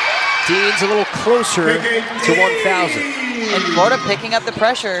end. Deans a little closer to 1,000. And Florida picking up the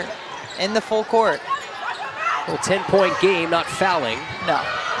pressure in the full court. Little 10-point game, not fouling. No,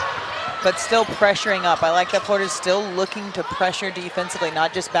 but still pressuring up. I like that Florida's still looking to pressure defensively,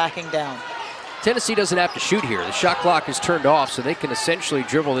 not just backing down. Tennessee doesn't have to shoot here. The shot clock is turned off, so they can essentially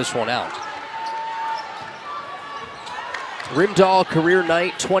dribble this one out. Rimdahl, career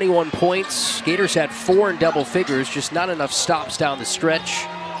night, 21 points. Gators had 4 in double figures, just not enough stops down the stretch.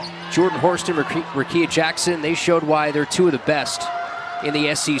 Jordan Horston, Rickea Jackson, they showed why they're 2 of the best in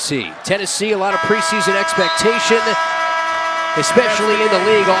the SEC. Tennessee, a lot of preseason expectation, especially in the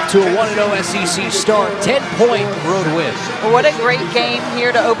league, off to a 1-0 SEC start. 10-point road win. Well, what a great game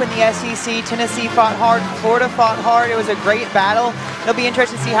here to open the SEC. Tennessee fought hard, Florida fought hard. It was a great battle. It'll be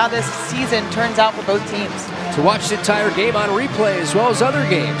interesting to see how this season turns out for both teams. To watch the entire game on replay as well as other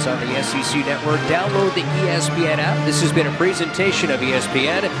games on the SEC Network, download the ESPN app. This has been a presentation of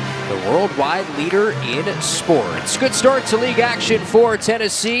ESPN, the worldwide leader in sports. Good start to league action for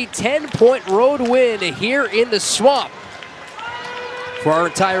Tennessee. 10-point road win here in the Swamp. For our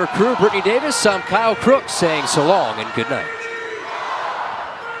entire crew, Brittany Davis, I'm Kyle Crook saying so long and good night.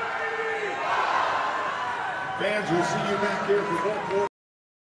 Fans, we'll see you back here for